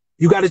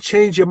 You got to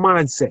change your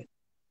mindset.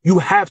 You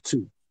have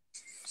to.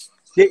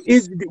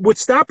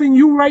 What's stopping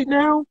you right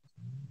now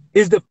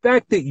is the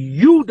fact that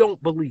you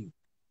don't believe.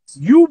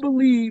 You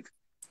believe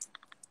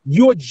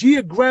your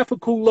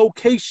geographical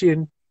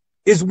location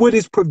is what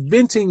is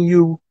preventing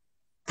you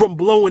from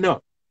blowing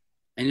up.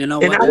 And you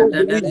know And what? I don't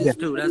That believe is that.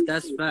 too.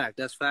 That's fact.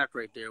 That's fact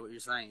right there. What you're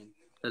saying.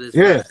 That is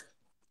Yeah. fact.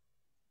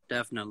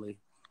 Definitely.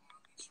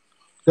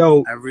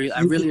 So I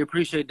really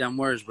appreciate them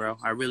words, bro.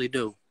 I really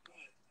do.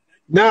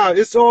 nah,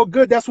 it's all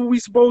good. That's what we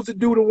supposed to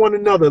do to one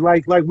another.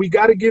 Like we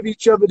got to give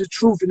each other the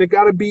truth, and it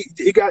got to be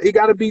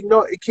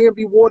no, it can't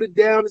be watered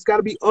down. It's got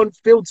to be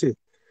unfiltered.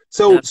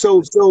 So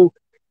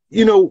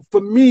you know,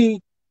 for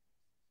me,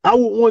 I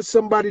would want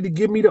somebody to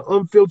give me the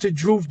unfiltered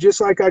truth, just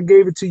like I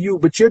gave it to you.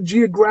 But your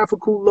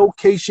geographical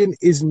location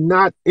is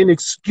not an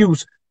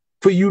excuse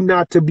for you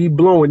not to be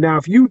blowing. Now,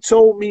 if you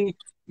told me,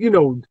 you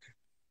know,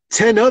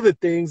 10 other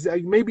things,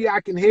 maybe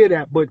I can hear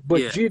that. But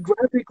Yeah.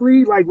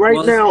 geographically, like right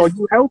Well, now, are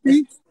you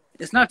healthy?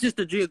 It's not just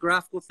a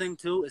geographical thing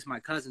too. It's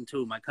my cousin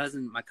too. My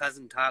cousin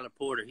Tyler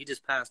Porter. He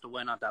just passed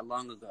away not that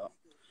long ago.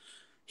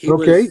 He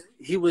was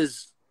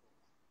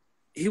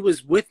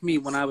with me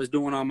when I was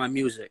doing all my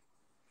music.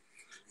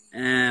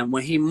 And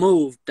when he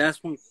moved,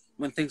 that's when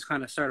things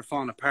kind of started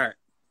falling apart.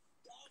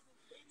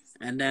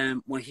 And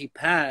then when he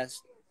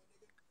passed,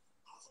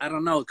 I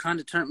don't know, it kind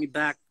of turned me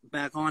back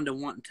on to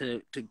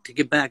wanting to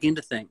get back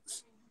into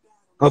things.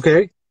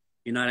 Okay.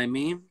 You know what I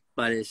mean?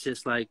 But it's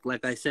just like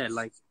I said,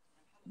 like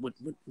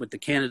with the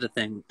Canada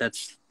thing,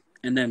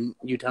 and then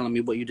you telling me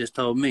what you just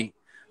told me.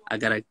 I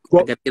gotta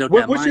get out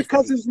that what's your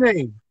cousin's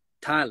name?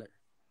 Tyler.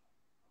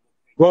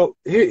 Well,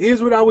 here's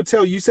what I would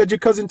tell you. You said your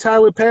cousin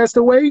Tyler passed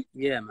away?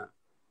 Yeah, man.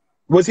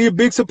 Was he a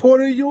big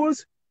supporter of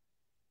yours?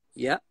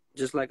 Yeah,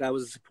 just like I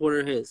was a supporter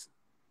of his.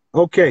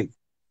 Okay.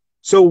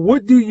 So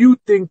what do you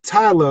think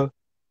Tyler,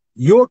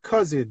 your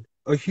cousin,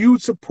 a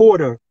huge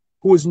supporter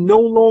who is no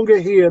longer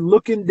here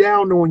looking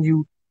down on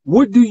you,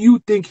 what do you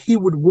think he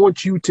would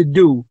want you to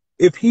do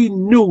if he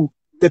knew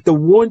that the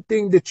one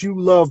thing that you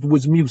loved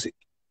was music?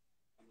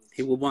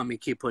 He would want me to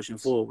keep pushing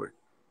forward.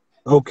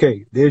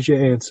 Okay, there's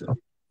your answer.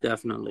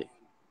 Definitely.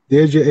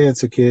 There's your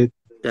answer, kid.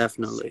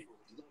 Definitely.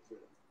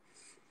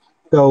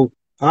 So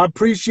I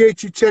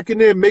appreciate you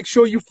checking in. Make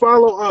sure you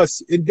follow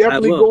us and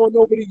definitely going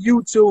over to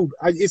YouTube.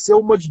 It's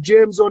so much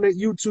gems on that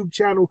YouTube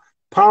channel,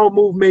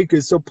 PowerMove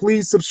Makers. So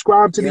please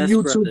subscribe to the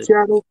YouTube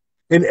channel.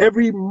 And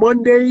every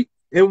Monday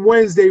and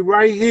Wednesday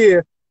right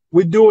here,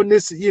 we're doing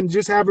this and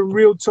just having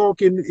real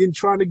talk and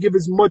trying to give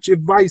as much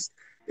advice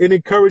and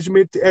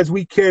encouragement as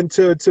we can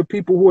to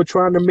people who are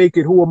trying to make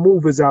it, who are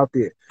movers out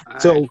there.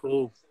 So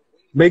cool.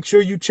 Make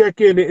sure you check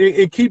in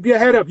and keep your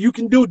head up. You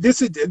can do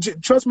this.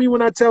 Trust me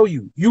when I tell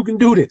you, you can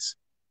do this.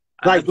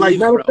 Like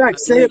matter of fact,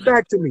 say it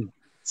back to me.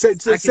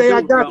 Say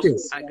I got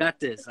this. I got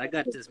this. I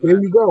got this.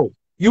 There you go.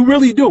 You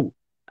really do.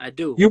 I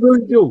do. You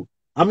really do.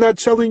 I'm not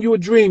telling you a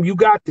dream. You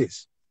got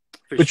this.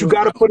 But you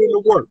got to put in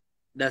the work.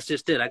 That's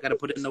just it. I got to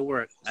put in the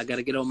work. I got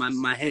to get on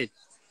my head.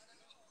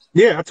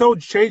 Yeah, I told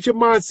you, change your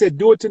mindset.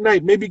 Do it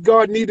tonight. Maybe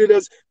God needed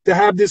us to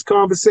have this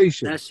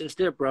conversation. That's just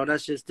it, bro.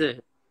 That's just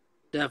it.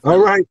 Definitely.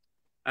 All right.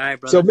 All right,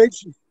 brother. So make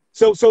sure.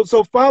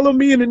 So follow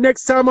me, and the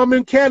next time I'm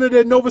in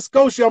Canada, Nova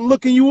Scotia, I'm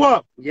looking you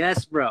up.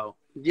 Yes, bro.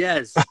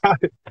 Yes. All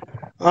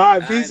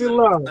right. Peace and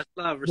love. Much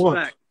love.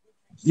 Respect.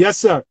 Yes,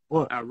 sir.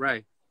 All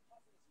right.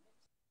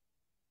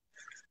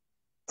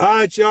 All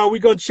right, y'all. We're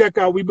gonna check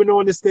out. We've been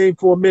on this thing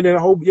for a minute. I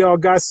hope y'all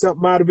got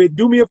something out of it.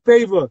 Do me a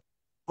favor.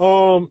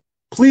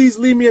 Please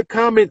leave me a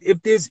comment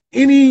if there's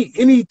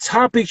any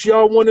topics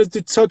y'all want us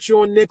to touch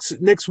on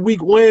next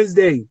week,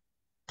 Wednesday.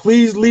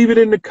 Please leave it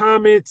in the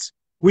comments.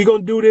 We're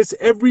going to do this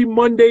every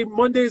Monday.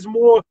 Monday is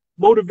more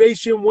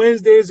motivation.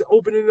 Wednesday is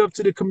opening up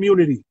to the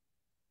community.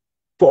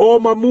 For all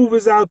my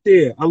movers out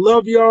there, I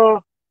love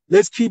y'all.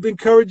 Let's keep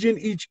encouraging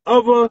each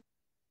other.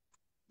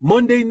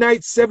 Monday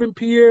night, 7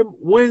 p.m.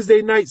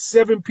 Wednesday night,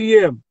 7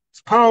 p.m.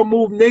 It's Power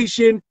Move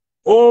Nation.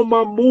 All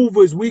my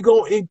movers, we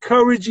going to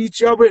encourage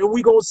each other and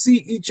we going to see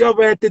each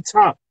other at the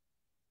top.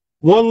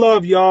 One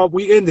love, y'all.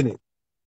 We ending it.